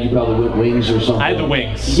you had. You probably went wings or something. I had the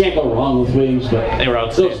wings. You can't go wrong with wings, but they were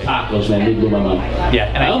outstanding. Those tacos, man, they blew my mind. Yeah,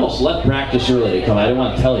 and I almost left practice early to come. I didn't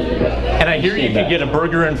want to tell you, but and I hear you can get a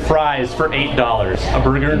burger and fries for $8. A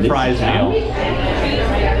burger and fries meal.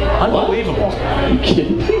 Unbelievable. Are you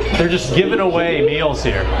kidding me? They're just giving away meals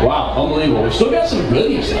here. Wow, unbelievable. We still got some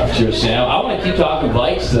goodies left here, Sam. I want to keep talking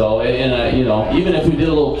Vikes, though, and even if we did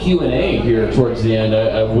a little Q&A here towards the end,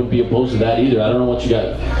 I wouldn't be opposed to that either. I don't know what you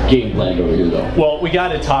got game planned over here, though. Well, we got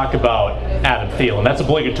to talk about Adam Thielen. That's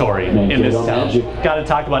obligatory in this town. Got to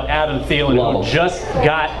talk about Adam Thielen, who just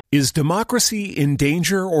got... Is democracy in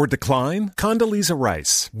danger or decline? Condoleezza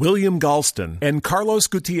Rice, William Galston, and Carlos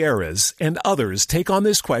Gutierrez and others take on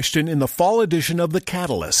this question in the fall edition of The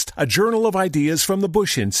Catalyst, a journal of ideas from the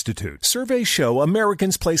Bush Institute. Surveys show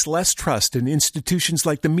Americans place less trust in institutions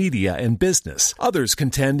like the media and business. Others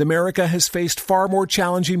contend America has faced far more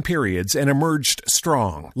challenging periods and emerged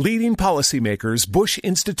strong. Leading policymakers, Bush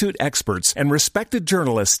Institute experts, and respected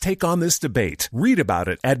journalists take on this debate. Read about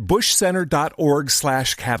it at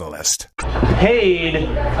bushcenter.org/catalyst. Paid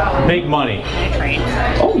big money.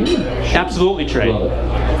 Oh, yeah. Absolutely, Trey. Love it.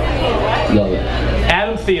 Love it.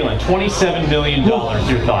 Adam Thielen, $27 million.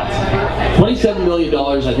 Your thoughts? $27 million,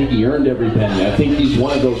 I think he earned every penny. I think he's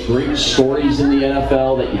one of those great stories in the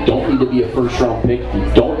NFL that you don't need to be a first-round pick. You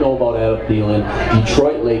don't know about Adam Thielen.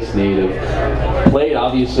 Detroit Lakes native. Played,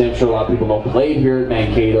 obviously, I'm sure a lot of people know, played here at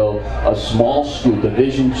Mankato, a small school,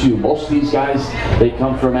 Division II. Most of these guys, they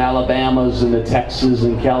come from Alabamas and the Texas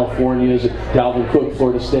and Californias, Dalvin Cook,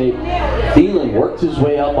 Florida State. Thielen worked his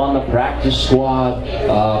way up on the practice squad,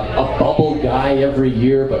 a bubble guy every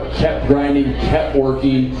year, but kept grinding, kept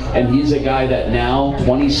working, and he's a guy that now,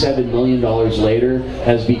 $27 million later,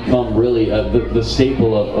 has become really the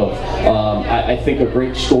staple of I think, a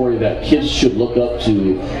great story that kids should look up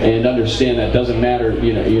to and understand that doesn't matter,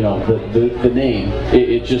 the name.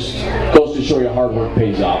 It just goes to show you hard work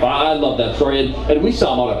pays off. I love that story, and we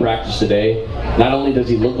saw him out at practice today. Not only does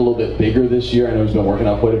he look a little bit bigger this year, I know he's been working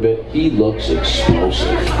out quite a bit, he looks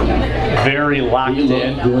explosive. Very locked in. He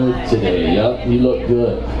looked good today. Yep, he looked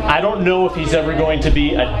good. I don't know if he's ever going to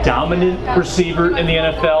be a dominant receiver in the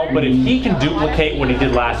NFL, but if he can duplicate what he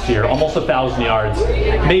did last year, almost 1,000 yards,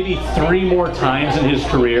 maybe 3 more times in his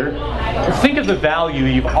career, think of the value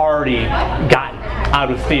you've already gotten out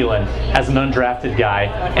of Thielen as an undrafted guy,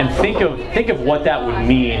 and think of what that would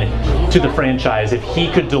mean to the franchise if he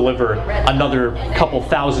could deliver another couple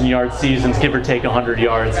 1,000-yard seasons, give or take 100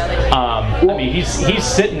 yards. I mean, he's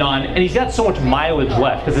sitting on, and he's got so much mileage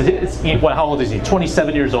left because how old is he?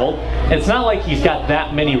 27 years old, and it's not like he's got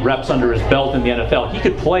that many reps under his belt in the NFL. He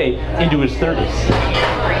could play into his 30s.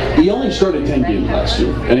 He only started 10 games last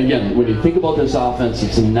year, and again, when you think about this offense,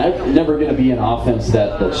 it's never going to be an offense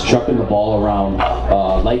that's chucking the ball around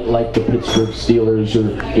like the Pittsburgh Steelers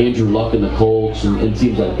or Andrew Luck and the Colts and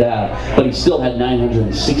teams like that. But he still had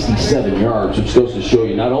 967 yards, which goes to show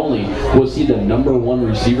you not only was he the number 1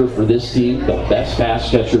 receiver for this team, the best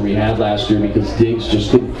pass catcher we had last year because Diggs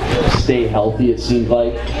just couldn't stay healthy, it seemed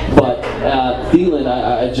like, but Thielen,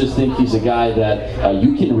 I just think he's a guy that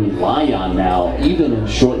you can rely on now, even in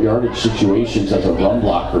short yardage situations as a run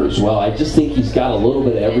blocker as well. I just think he's got a little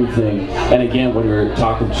bit of everything. And again, when you're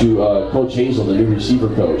talking to Coach Hazel, the new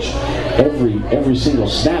receiver coach, every single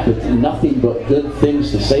snap, it's nothing but good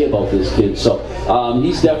things to say about this kid. So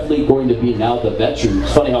he's definitely going to be now the veteran.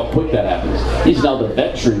 It's funny how quick that happens. He's now the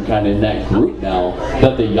veteran kind of in that group now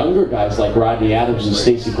that the younger guys like Rodney Adams and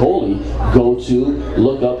Stacey Coley go to,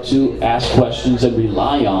 look up to, ask questions, and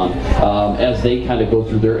rely on as they kind of go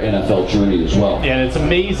through their NFL journey as well. And it's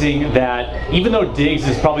amazing that even though Diggs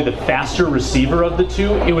is probably the faster receiver of the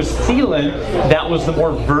two, it was Thielen that was the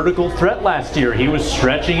more vertical threat last year. He was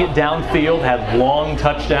stretching it downfield, had long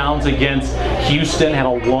touchdowns against Houston, had a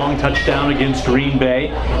long touchdown against Green Bay,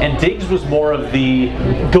 and Diggs was more of the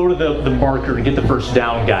go to the marker and get the first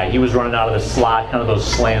down guy. He was running out of the slot, kind of those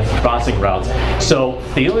slants, crossing routes. So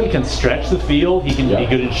Thielen can stretch the field. He can be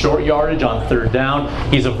good in short yardage on third down.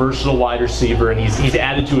 He's a versatile wide receiver, and he's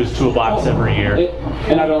added to his toolbox every year.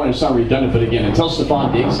 And I don't want to sound redundant, but again, until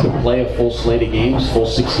Stephon Diggs can play a full slate of games, full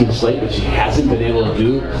 16 slate, which he hasn't been able to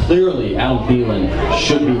do, clearly Adam Thielen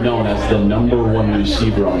should be known as the #1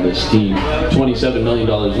 receiver on this team. $27 million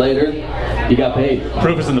later, he got paid.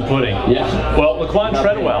 Proof is in the pudding. Yeah. Well, Laquan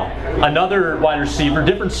Treadwell, another wide receiver,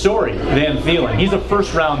 different story than Thielen. He's a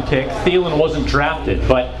first-round pick. Thielen wasn't drafted,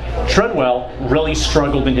 but Treadwell really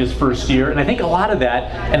struggled in his first year, and I think a lot of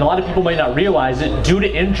that, and a lot of people might not realize it, due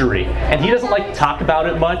to injury. And he doesn't like to talk about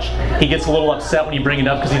it much. He gets a little upset when you bring it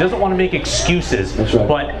up because he doesn't want to make excuses. That's right.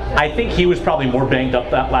 But I think he was probably more banged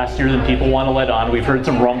up that last year than people want to let on. We've heard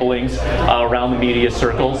some rumblings around the media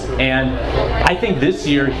circles, and I think this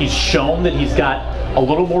year he's shown that he's got a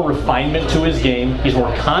little more refinement to his game. He's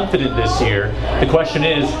more confident this year. The question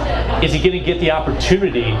is he going to get the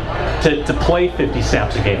opportunity to play 50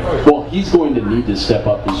 snaps a game? Well, he's going to need to step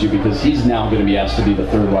up this year because he's now going to be asked to be the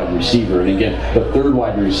third wide receiver. And again, the third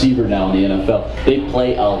wide receiver now in the NFL, they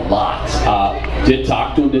play a lot. Did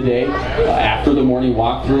talk to him today after the morning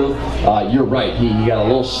walkthrough. You're right, he got a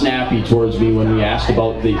little snappy towards me when we asked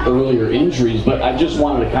about the earlier injuries, but I just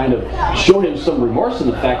wanted to kind of show him some remorse in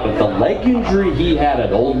the fact that the leg injury he had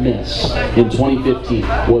at Ole Miss in 2015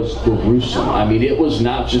 was gruesome. I mean, it was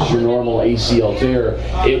not just your normal ACL tear.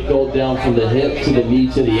 It goes down from the hip to the knee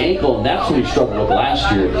to the ankle, and that's what he struggled with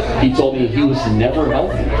last year. He told me he was never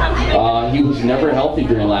healthy. He was never healthy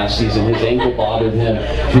during last season. His ankle bothered him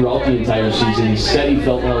throughout the entire season. He said he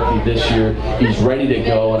felt healthy this year. He's ready to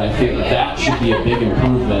go, and I think that should be a big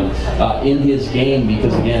improvement in his game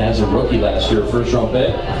because, again, as a rookie last year, first-round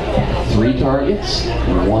pick, 3 targets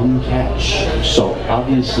and 1 catch. So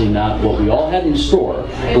obviously not what we all had in store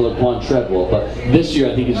for Laquan Treadwell, but this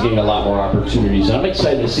year I think he's getting a lot more opportunities, and I'm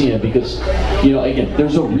excited to see him because, you know, again,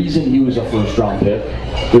 there's a reason he was a first-round pick.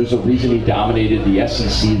 There's a reason he dominated the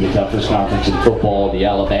SEC, the toughest conference in football, the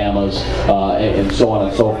Alabamas, and so on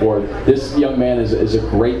and so forth. This young man is a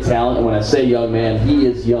great talent, and when I say young man, he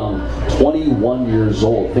is young, 21 years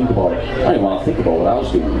old. Think about it. I don't even want to think about what I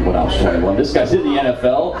was doing when I was 21. This guy's in the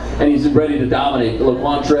NFL, and he's ready to dominate.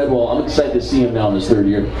 Laquan Treadwell, I'm excited to see him now in his 3rd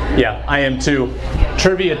year. Yeah, I am too.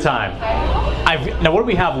 Trivia time. Now, what do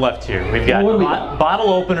we have left here? We've got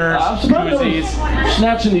bottle openers, koozies.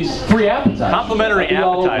 Snatching these free appetizers. Complimentary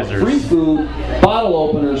appetizers. Free food, bottle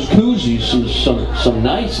openers, koozies, some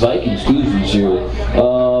nice Vikings koozies here.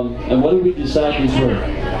 And what did we decide these were?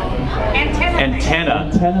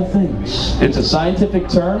 Antenna things. It's a scientific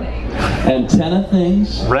term. Antenna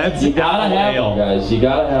things. Reds. You gotta have them, guys. You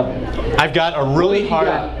gotta have them. I've got a really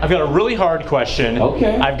hard question.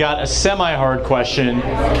 Okay. I've got a semi-hard question,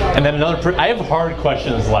 and then another. I have hard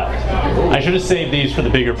questions left. I should have saved these for the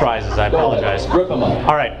bigger prizes. I apologize. Rip them up.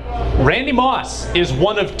 All right. Randy Moss is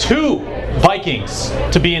one of 2 Vikings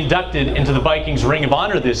to be inducted into the Vikings Ring of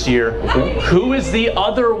Honor this year. Okay. Who is the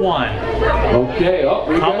other one? Okay.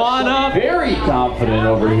 Come on up. Very confident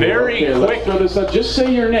over here. Very quick. Let's throw this up. Just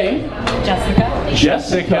say your name.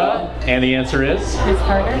 Jessica. And the answer is? Chris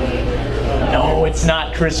Carter. No, it's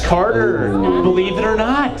not Chris Carter. Believe it or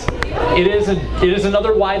not. It is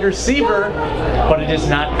another wide receiver, but it is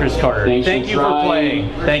not Chris Carter. Thank you for playing.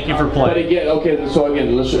 Thank you for playing. But again, okay, so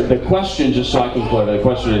again, listen, the question, just so I can play, the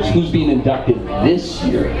question is, who's being inducted this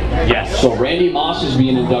year? Yes. So Randy Moss is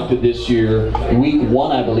being inducted this year, week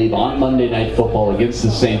 1, I believe, on Monday Night Football against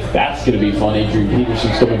the Saints. That's going to be fun. Adrian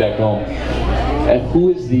Peterson's coming back home. And who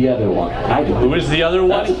is the other one? I do. Who is the other one?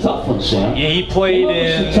 That's a tough one, Sam. He played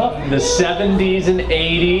in the 70s and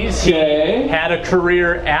 80s. Okay. He had a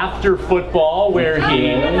career after football where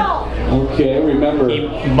remember. He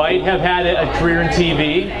might have had a career in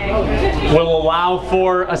TV. We'll allow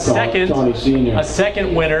for a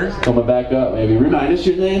second winner. Coming back up, maybe. Remind us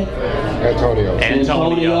your name?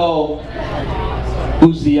 Antonio.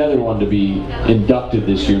 Who's the other one to be inducted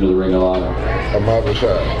this year to the Ring of Honor? Ahmad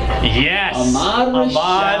Rashad. Yes. Ahmad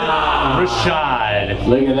Rashad.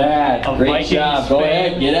 Look at that. Great Vikings job. Go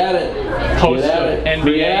ahead. Get at it. Post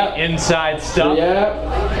NBA inside stuff.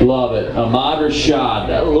 Yeah. Love it. Ahmad Rashad.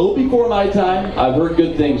 A little before my time. I've heard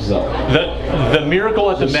good things, though. The miracle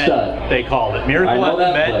at the Met, they called it. Miracle at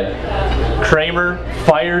the Met. Kramer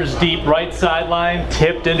fires deep right sideline,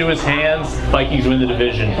 tipped into his hands. Vikings win the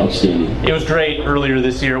division. Outstanding. It was great earlier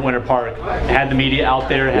this year at Winter Park. Had the media out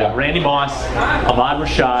there. Had Randy Moss, Ahmad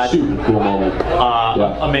Rashad. Super cool moment.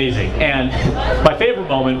 Amazing. And my favorite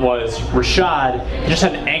moment was Rashad just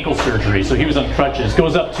had ankle surgery, so he was on crutches.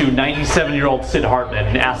 Goes up to 97-year-old Sid Hartman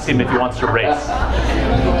and asks him if he wants to race.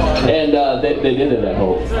 And they did it, I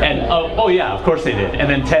hope. And yeah, of course they did. And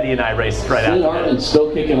then Teddy and I raced right after. Sid Hartman's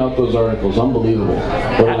still kicking out those articles. Unbelievable.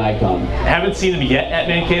 What an icon. Haven't seen him yet at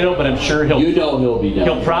Mankato, but I'm sure he'll be down.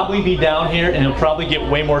 He'll probably be down here, and he'll probably get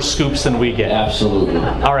way more scoops than we get. Absolutely.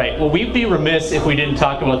 All right. Well, we'd be remiss if we didn't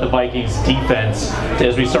talk about the Vikings defense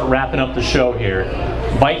as we start wrapping up the show here.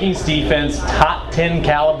 Vikings defense, top 10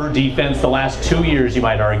 caliber defense the last 2 years, you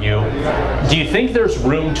might argue. Do you think there's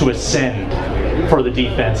room to ascend for the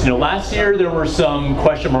defense? Last year there were some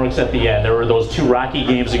question marks at the end. There were those 2 rocky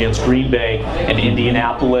games against Green Bay and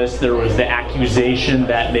Indianapolis. There was the accusation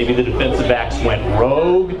that maybe the defensive backs went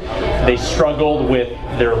rogue. They struggled with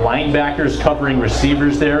their linebackers covering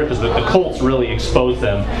receivers there because the Colts really exposed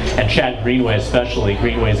them, and Chad Greenway especially.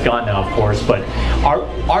 Greenway's gone now, of course, but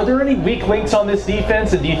are there any weak links on this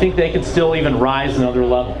defense, and do you think they can still even rise another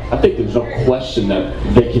level? I think there's no question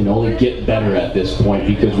that they can only get better at this point,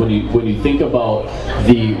 because when you think about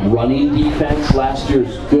the running defense last year,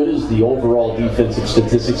 as good as the overall defensive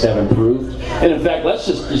statistics have improved. And in fact, let's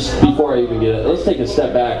just before I even get it, let's take a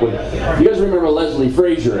step back. You guys remember Leslie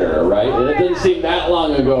Frazier era, right? And it didn't seem that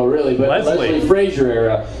long ago, really, but Leslie Frazier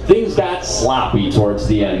era, things got sloppy towards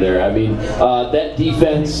the end there. I mean, that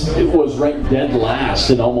defense was ranked dead last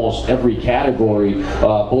in almost every category,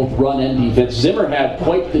 both run and defense. Zimmer had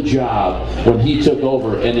quite the job when he took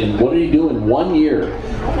over, and then what did he do in 1 year?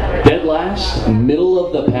 Dead last, middle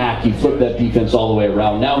of the pack, he flipped that defense all the way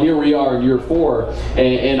around. Now here we are in year 4,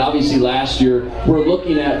 and obviously last year we're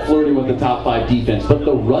looking at flirting with the top 5 defense, but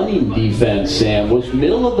the running defense, Sam, was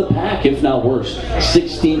middle of the pack, if not worse,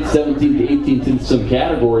 16th, 17th, 18th in some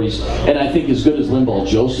categories. And I think as good as Linval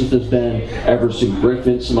Joseph has been, Everson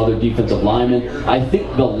Griffin, some other defensive linemen, I think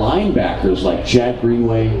the linebackers like Jack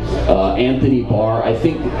Greenway, Anthony Barr, I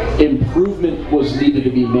think improvement was needed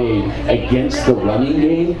to be made against the running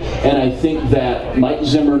game. And I think that Mike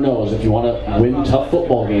Zimmer knows if you want to win tough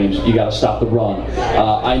football games, you got to stop the run.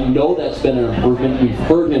 I know that's been an improvement. We've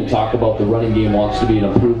heard him talk about the running game wants to be an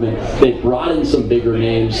improvement. They brought in some bigger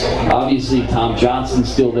names. Obviously, Tom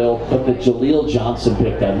Johnson's still there, but the Jaleel Johnson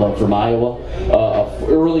pick I love from Iowa,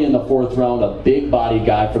 early in the 4th round, a big body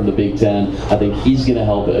guy from the Big Ten. I think he's going to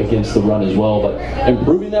help against the run as well. But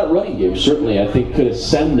improving that running game certainly, I think, could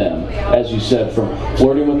ascend them, as you said, from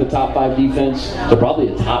flirting with the top 5 defense to probably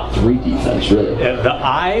a top 3 defense, really. The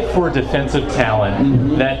eye for defensive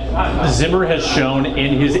talent that Zimmer has shown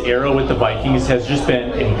in his era with the Vikings has just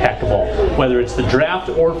been impeccable. Whether it's the draft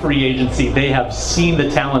or free agency, they have seen the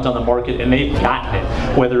talent on the market and they've gotten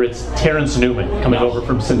it. Whether it's Terrence Newman coming over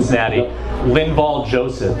from Cincinnati, Linval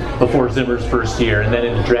Joseph before Zimmer's first year, and then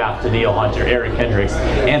in the draft, Daniil Hunter, Eric Hendricks,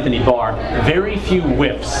 Anthony Barr. Very few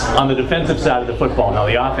whiffs on the defensive side of the football. Now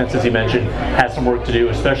the offense, as you mentioned, has some work to do,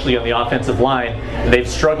 especially on the offensive line. They've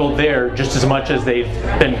struggled there just as much as they've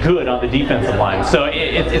been good on the defensive line. So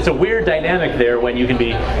it's a weird dynamic there when you can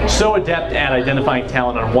be so adept at identifying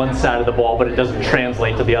talent on one side of the ball, but it doesn't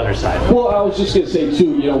translate to the other side. Well, I was just going to say,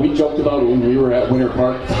 too, we joked about it when we were at Winter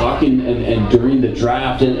Park talking and during the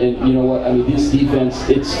draft, and you know what, I mean, this defense,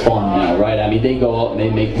 it's fun now, right? I mean, they go out and they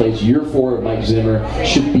make plays. Year 4 of Mike Zimmer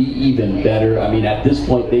should be even better. I mean, at this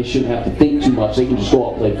point, they shouldn't have to think too much. They can just go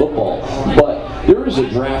out and play football. But there was a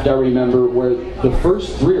draft I remember where the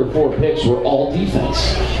first 3 or 4 picks were all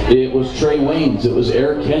defense. It was Trey Waynes, it was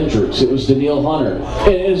Eric Kendricks, it was Daniil Hunter.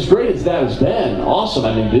 And as great as that has been, awesome.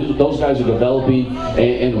 I mean, those guys are developing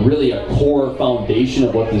and really a core foundation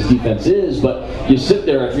of what this defense is. But you sit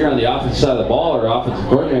there, if you're on the offensive side of the ball or offensive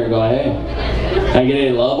coordinator, and go, hey, can I get any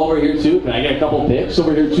love over here too? Can I get a couple picks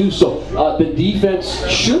over here too? So the defense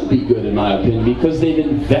should be good in my opinion because they've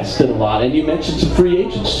invested a lot. And you mentioned some free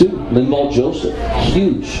agents too. Linval Joseph,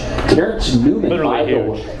 huge. Terrence Newman,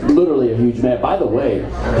 literally a huge man. By the way,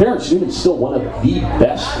 Terrence Newman's still one of the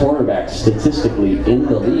best cornerbacks statistically in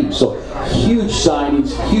the league. So huge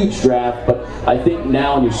signings, huge draft. But I think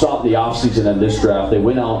now, and you saw it in the offseason in this draft, they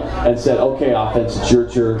went out and said, okay, offense, it's your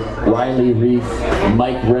turn. Riley Reif,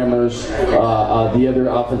 Mike Remmers, the other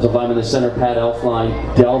offensive lineman, the center, Pat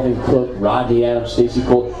Elflein, Delvin Cook, Rodney Adams, Stacey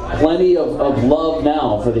Cole. Plenty of love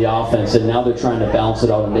now for the offense, and now they're trying to balance it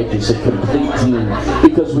out and make this a complete team.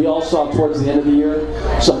 Because we all saw towards the end of the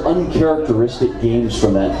year some uncharacteristic games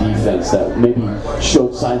from that defense that maybe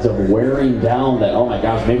showed signs of wearing down. That, oh my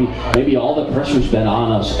gosh, maybe all the pressure's been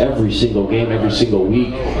on us every single game, every single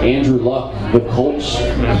week. Andrew Luck, the Colts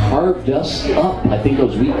carved us up. I think it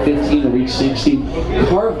was week 15 or week 16,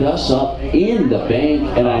 carved us up in the bank,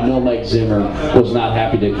 and I know Mike Zimmer was not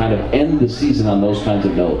happy to kind of end the season on those kinds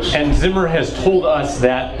of notes. And Zimmer has told us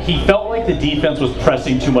that he felt like the defense was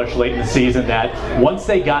pressing too much late in the season, that once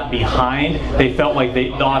they got behind, they felt like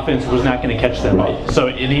the offense was not going to catch them up. So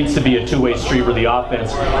it needs to be a two-way street where the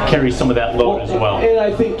offense carries some of that load as well. And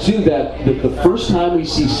I think, too, that the first time we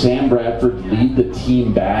see Sam Bradford lead the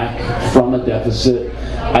team back from a deficit,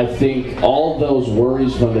 I think all those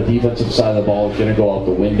worries from the defensive side of the ball are going to go out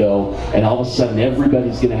the window, and all of a sudden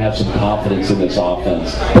everybody's going to have some confidence in this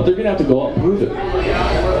offense. But they're going to have to go out and prove it.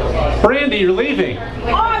 Brandy, you're leaving.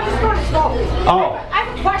 Oh, I'm just going to smoke. Oh. I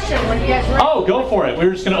have a question when you guys are ready. Oh, go for it. We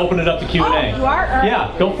were just going to open it up to Q&A. Oh, you are?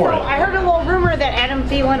 Yeah, go for it. I heard a little rumor that Adam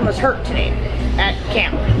Thielen was hurt today at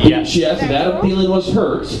camp. Yes, Adam Thielen was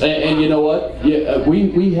hurt, and you know what? Yeah,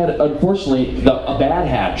 we had, unfortunately, a bad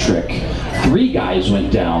hat trick. 3 guys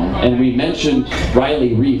went down, and we mentioned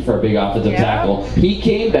Riley Reif, our big offensive tackle. He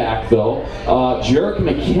came back, though. Jerick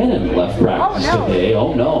McKinnon left practice today.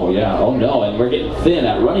 Oh, no, and we're getting thin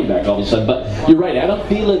at running back all of a sudden. But you're right, Adam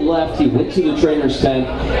Thielen left. He went to the trainer's tent.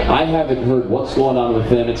 I haven't heard what's going on with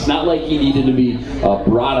him. It's not like he needed to be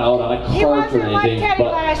brought out on a cart or anything. Like Teddy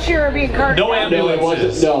last year being carted. No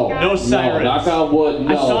ambulances. No sirens. Knock on wood. No.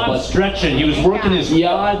 I saw him stretching. He was working his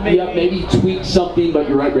quad. Maybe tweak something. But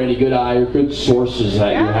you're right, Randy. Good eye or good sources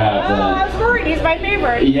that you have. I was worried. He's my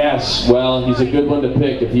favorite. Yes. Well, he's a good one to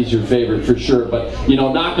pick if he's your favorite for sure. But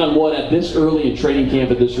knock on wood. At this early in training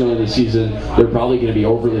camp, at this early in the season, they're probably going to be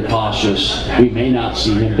overly cautious. We may not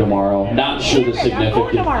see him tomorrow. Not sure the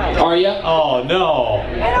significance. Are you? Oh no.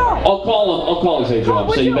 I know. I'll call his agent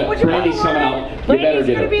up. Say Brandy's coming out. You better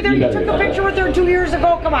get her. Be there. You took a picture with her 2 years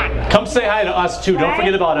ago. Come on. Come say hi to us too. Don't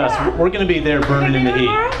forget about us. We're going to be there burning in the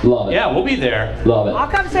heat. Love it. Yeah, we'll be there. Love it. I'll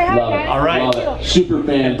come say hi. Love it. All right. Love it. Super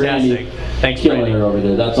fan, Brandy. Thanks, killing Brandy. her over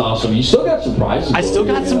there. That's awesome. You still got some prizes. I still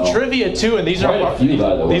got some trivia too, and these are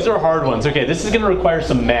these are hard ones. Okay, this is going to require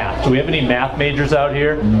some math. Do we have any math majors out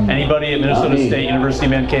here? Anybody at Minnesota State University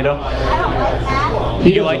Mankato?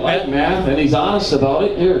 He like math, and he's honest about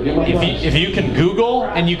it. Here, give him a prize. If you can Google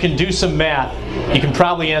and you can do some math, you can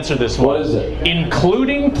probably answer this one. What is it?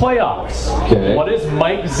 Including playoffs. Okay. What is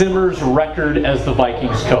Mike Zimmer's record as the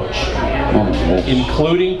Vikings coach?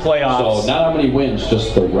 Including playoffs. So not how many wins,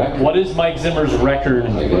 just the record. What is Mike Zimmer's record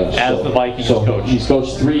as the Vikings coach? He's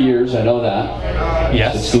coached 3 years. I know that.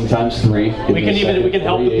 Yes. 16 times 3. We can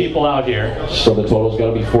help the people out here. So the total's got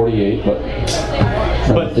to be 48, but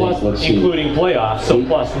plus including playoffs, so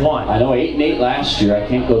plus 1. I know 8-8 last year. I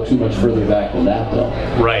can't go too much further back than that though.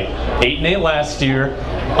 Right. 8-8 last year.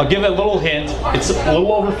 I'll give it a little hint. It's a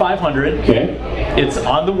little over 500. Okay. It's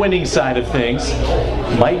on the winning side of things.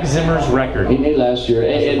 Mike Zimmer's record. 8-8 last year,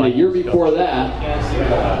 and the year before that,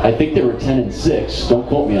 I think they were 10-6. Don't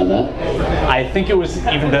quote me on that. I think it was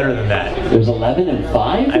even better than that. It was 11-5.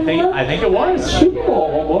 I think it was Super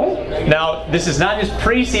Bowl, boy. Now this is not his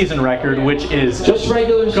preseason record, which is just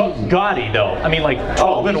regular season. Gaudy though. I mean, like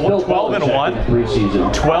 12-1.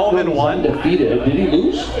 12-1. 12-1. Defeated. Did he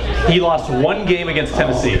lose? He lost 1 game against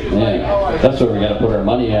Tennessee. Yeah, that's where we got to put our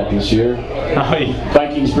money at this year.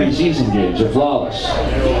 Vikings preseason games are flawless.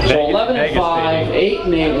 So 11-5,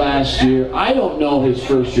 8-8 last year. I don't know his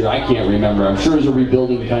first year. I can't remember. I'm sure it was a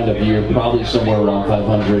rebuilding kind of year, probably somewhere around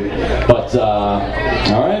 500. But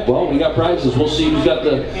all right, well, we got prizes. We'll see who's got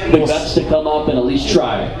the bets to come up and at least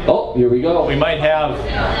try. Oh, here we go. We might have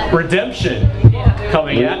have redemption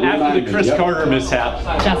coming after the Chris Carter mishap.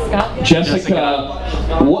 Jessica,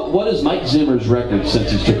 what is Mike Zimmer's record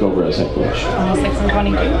since he took over as head coach? 26 and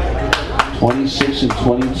 22. 26 and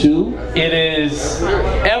 22. It is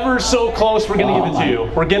ever so close. We're going to give it to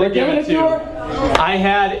you. We're going to give it to you. I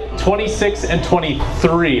had 26 and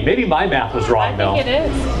 23. Maybe my math was wrong, though. I think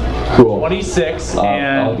it is. Cool. 26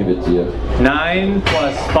 and I'll give it to you. 9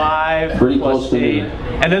 plus 5 Pretty plus close to 8. me.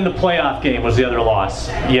 And then the playoff game was the other loss.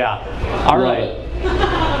 Yeah. All right.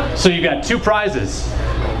 So you got 2 prizes.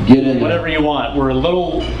 Get in there. Whatever you want. We're a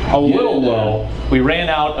little low. We ran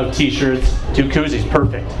out of t-shirts. 2 koozies.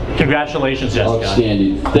 Perfect. Congratulations, Jessica.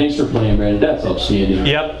 Outstanding. Thanks for playing, Brandon. That's outstanding.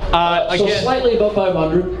 Yep. So Again, slightly above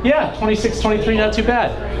 500. yeah, 26, 23, not too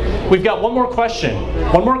bad. We've got one more question.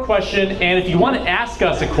 And if you want to ask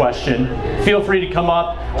us a question, feel free to come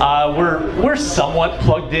up. We're somewhat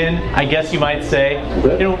plugged in, I guess you might say.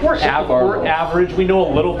 You know, we're average. We know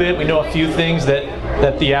a little bit. We know a few things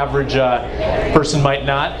that the average person might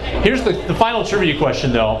not. Here's the final trivia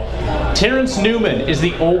question, though. Terrence Newman is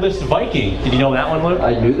the oldest Viking. Did you know that one, Luke?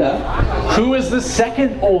 I knew that. Who is the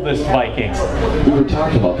second oldest Viking? We were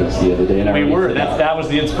talking about this the other day. And We were. That was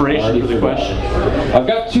the inspiration for the question. I've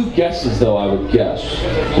got 2 guesses, though, I would guess.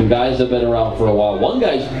 Some guys have been around for a while. One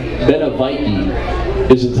guy's been a Viking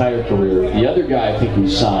his entire career. The other guy, I think,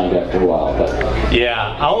 was signed after a while. But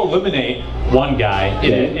yeah, I'll eliminate one guy.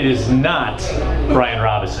 Okay. It is not Brian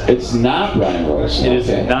Robinson. It's not Brian Robinson. It is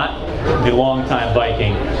not the longtime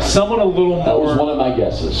Viking. Someone a little more. That was one of my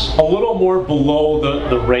guesses. A little more below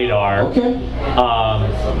the radar. Okay.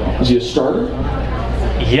 Is he a starter?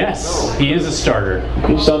 Yes, he is a starter.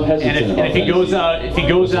 So I'm hesitant. And if he goes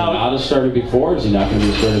out, not a starter before, is he not going to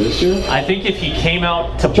be a starter this year? I think if he came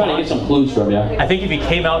out to, I'm trying to get some clues from you. I think if he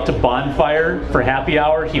came out to Bonfire for happy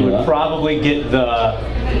hour, he would probably get the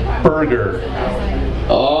burger.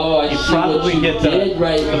 Oh, I He'd see probably what you get the did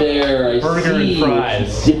right there. burger and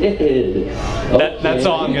fries. Did. That's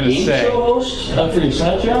all I'm going to say. Show host for your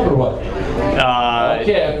side job or what?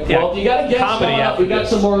 Okay. Yeah, well, if you got a guess, we got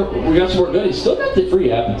some more. We got some more goodies. Still got the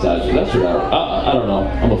free appetizer. That's right. I don't know.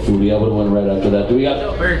 I'm a foodie. I would have went right after that.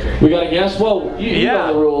 We got a guess. Well, you know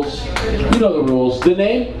the rules. You know the rules. The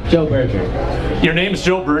name? Joe Berger. Your name's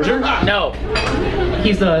Joe Berger? No.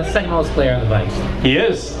 He's the second oldest player on the Vikings. He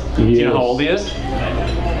is. Do you know how old he is?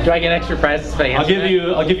 Do I get extra prizes if I answer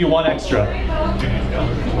I'll give you one extra.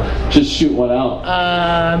 Just shoot one out.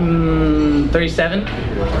 37.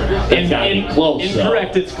 That's gotta be close.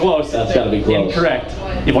 Incorrect. It's close. That's gotta be close. Incorrect. You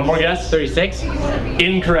have one more guess? 36.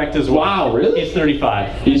 Incorrect as well. Wow, really? He's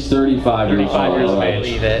 35. He's 35. 35 years of Believe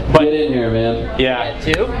age. it. But get in here, man. yeah,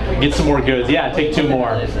 2? get some more goods. Yeah, take 2 more.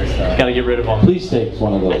 Gotta get rid of them. Please take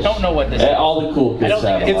one of those. I don't know what this is. All the cool kids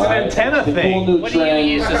have. It's an antenna The thing. cool new What do you trend.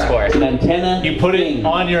 use this for? It's an antenna. You put it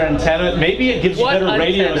on your antenna. Maybe it gives you What better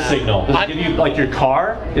radio antenna? signal. Does it give you like your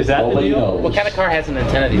car? Is that Nobody the deal? knows. What kind of car has an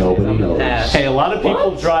antenna these days? Nobody knows. Hey, a lot of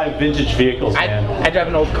people drive vintage vehicles, man. I drive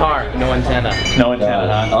an old car, no antenna. No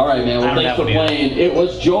antenna, huh? All right, man. I Well, don't thanks have for one either. playing. It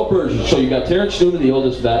was Joe Berger. So you got Terrence Newman, the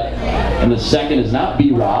oldest vet, and the second is not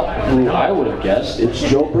B-Rob, who I would have guessed. It's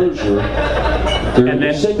Joe Berger. And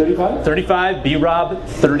then 35? 35, B-Rob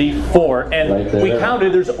 34. And Right there. we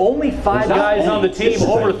counted, there's only 5 guys on the team This is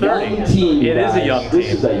over a 30. young team, It is a guys. young team.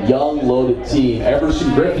 This is a young, loaded team.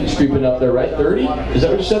 Everson Griffin's creeping up there, right? 30? Is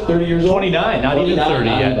that what you said? 30 years old? 29, not even 30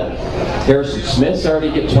 yet. Harrison Smith's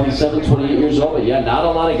already getting 27, 28 years old. But yeah, not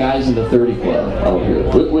a lot of guys in the 30 club out here,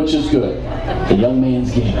 which is good. A young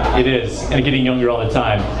man's game. It is, and getting younger all the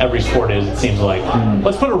time. Every sport is, it seems like.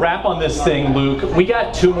 Let's put a wrap on this thing, Luke. We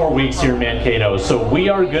got 2 more weeks here in Mankato, so we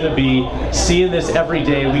are going to be seeing this every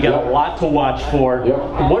day. We got a lot to watch for.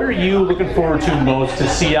 What are you looking forward to most to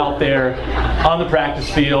see out there on the practice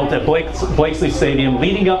field at Blakesley Stadium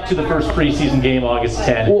leading up to the first preseason game August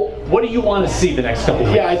 10? What do you want to see the next couple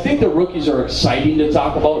weeks? Yeah, I think the rookies are exciting to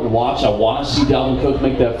talk about and watch. I want to see Dalvin Cook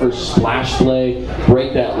make that first splash play,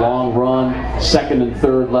 break that long run, second and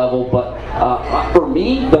third level. But for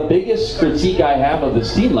me, the biggest critique I have of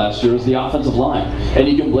this team last year was the offensive line. And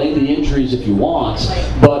you can blame the injuries if you want,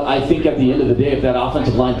 but I think at the end of the day, if that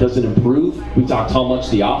offensive line doesn't improve, we talked how much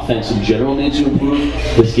the offense in general needs to improve.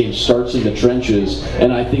 This game starts in the trenches,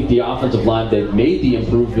 and I think the offensive line, they've made the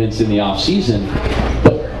improvements in the offseason.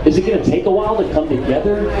 But is it going to take a while to come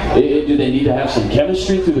together? Do they need to have some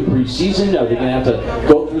chemistry through the preseason? Are they going to have to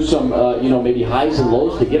go through some, maybe highs and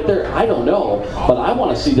lows to get there? I don't know, but I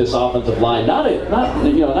want to see this offensive line not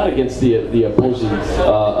against the opposing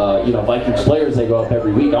Vikings players. They go up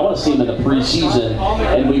every week. I want to see them in the preseason,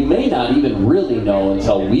 and we may not even really know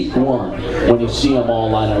until week 1 when you see them all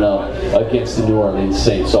lining up against the New Orleans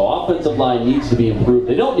Saints. So offensive line needs to be improved.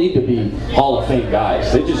 They don't need to be Hall of Fame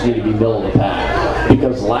guys. They just need to be middle of the pack.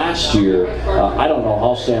 Because last year, I don't know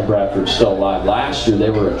how Sam Bradford's still alive. Last year they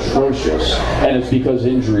were atrocious, and it's because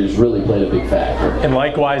injuries really played a big factor. And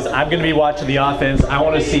likewise, I'm going to be watching the offense. I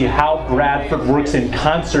want to see how Bradford works in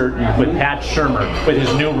concert with Pat Shurmur, with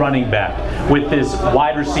his new running back, with this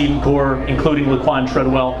wide receiving core, including Laquan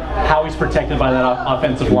Treadwell, how he's protected by that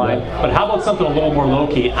offensive line. But how about something a little more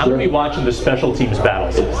low-key? I'm going to be watching the special teams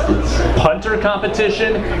battles. Punter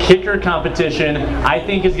competition, kicker competition, I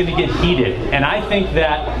think is going to get heated. And I think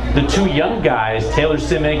that the two young guys, Taylor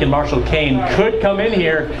Simic and Marshall Kane, could come in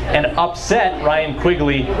here and upset Ryan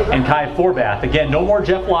Quigley and Kai Forbath. Again, no more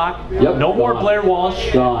Jeff Locke, no more Blair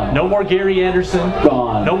Walsh, no more Gary Anderson,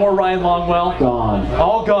 no more Ryan Longwell,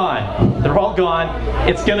 all gone. They're all gone.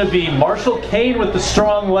 It's going to be Marshall Kane with the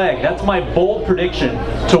strong leg. That's my bold prediction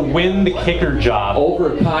to win the kicker job.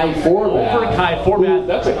 Over Kai Forbath.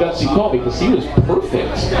 That's a gutsy call because he was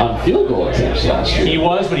perfect on field goal attempts last year. He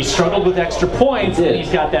was, but he struggled with extra points, and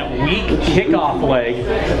he's got that weak kickoff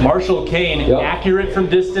leg. Marshall Kane, accurate from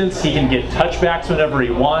distance. He can get touchbacks whenever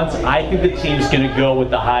he wants. I think the team's going to go with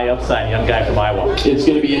the high upside young guy from Iowa. It's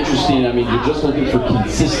going to be interesting. I mean, you're just looking for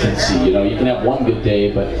consistency. You know, you can have one good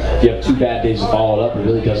day, but if you have 2 bad days to follow it up, it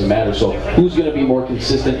really doesn't matter. So who's going to be more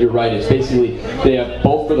consistent? You're right. It's basically they have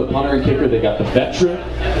both for the punter and kicker. They got the veteran,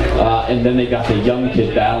 and then they got the young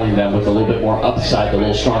kid battling them with a little bit more upside, a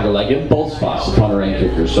little stronger leg in both spots, the punter and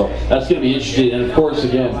kicker. So that's going to be interesting. And of course,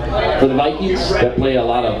 again, for the Vikings that play a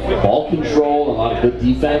lot of ball control, a lot of good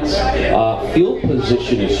defense, field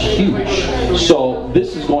position is huge. So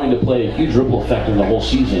this is going to play a huge ripple effect in the whole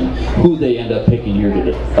season, who they end up picking here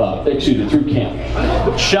through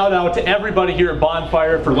camp. Shout out to everybody here at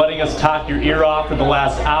Bonfire for letting us talk your ear off for the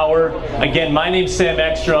last hour. Again, my name's Sam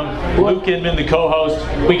Ekstrom, Luke Inman, the co-host.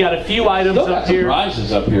 We got a few items up here.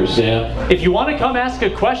 Prizes up here, Sam. If you want to come ask a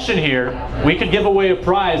question here, we could give away a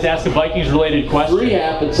prize. Ask a Vikings-related question. Free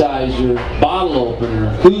appetizer, bottle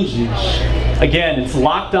opener, koozies. Again, it's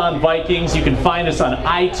Locked On Vikings. You can find us on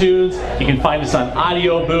iTunes. You can find us on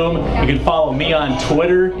Audio Boom. You can follow me on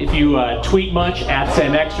Twitter. If you tweet much, at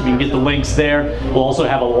Sam Ekstrom, you can get the links there. We'll also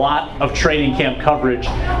have a lot of training camp coverage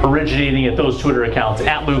originating at those Twitter accounts,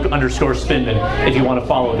 at Luke_Spinman, if you want to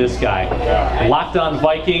follow this guy. Locked On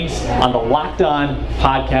Vikings on the Locked On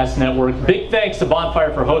Podcast Network. Big thanks to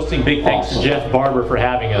Bonfire for hosting. Big thanks to Jeff Barber for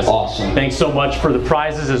having us. Awesome. Thanks so much for the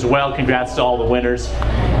prizes as well. Congrats to all the winners.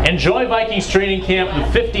 Enjoy Vikings training camp,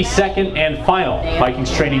 the 52nd and final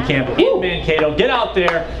Vikings training camp in Mankato. Get out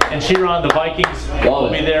there and cheer on the Vikings.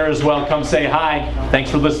 We'll be there as well. Come say hi.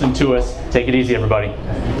 Thanks for listening to us. Take it easy, everybody.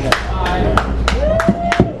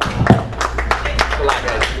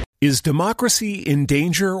 Is democracy in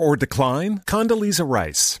danger or decline? Condoleezza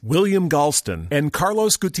Rice, William Galston, and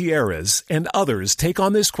Carlos Gutierrez and others take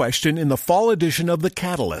on this question in the fall edition of The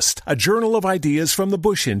Catalyst, a journal of ideas from the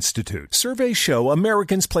Bush Institute. Surveys show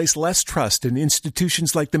Americans place less trust in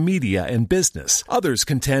institutions like the media and business. Others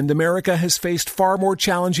contend America has faced far more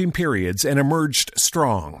challenging periods and emerged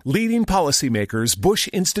strong. Leading policymakers, Bush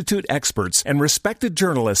Institute experts, and respected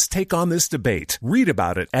journalists take on this debate. Read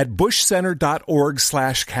about it at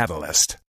bushcenter.org/catalyst.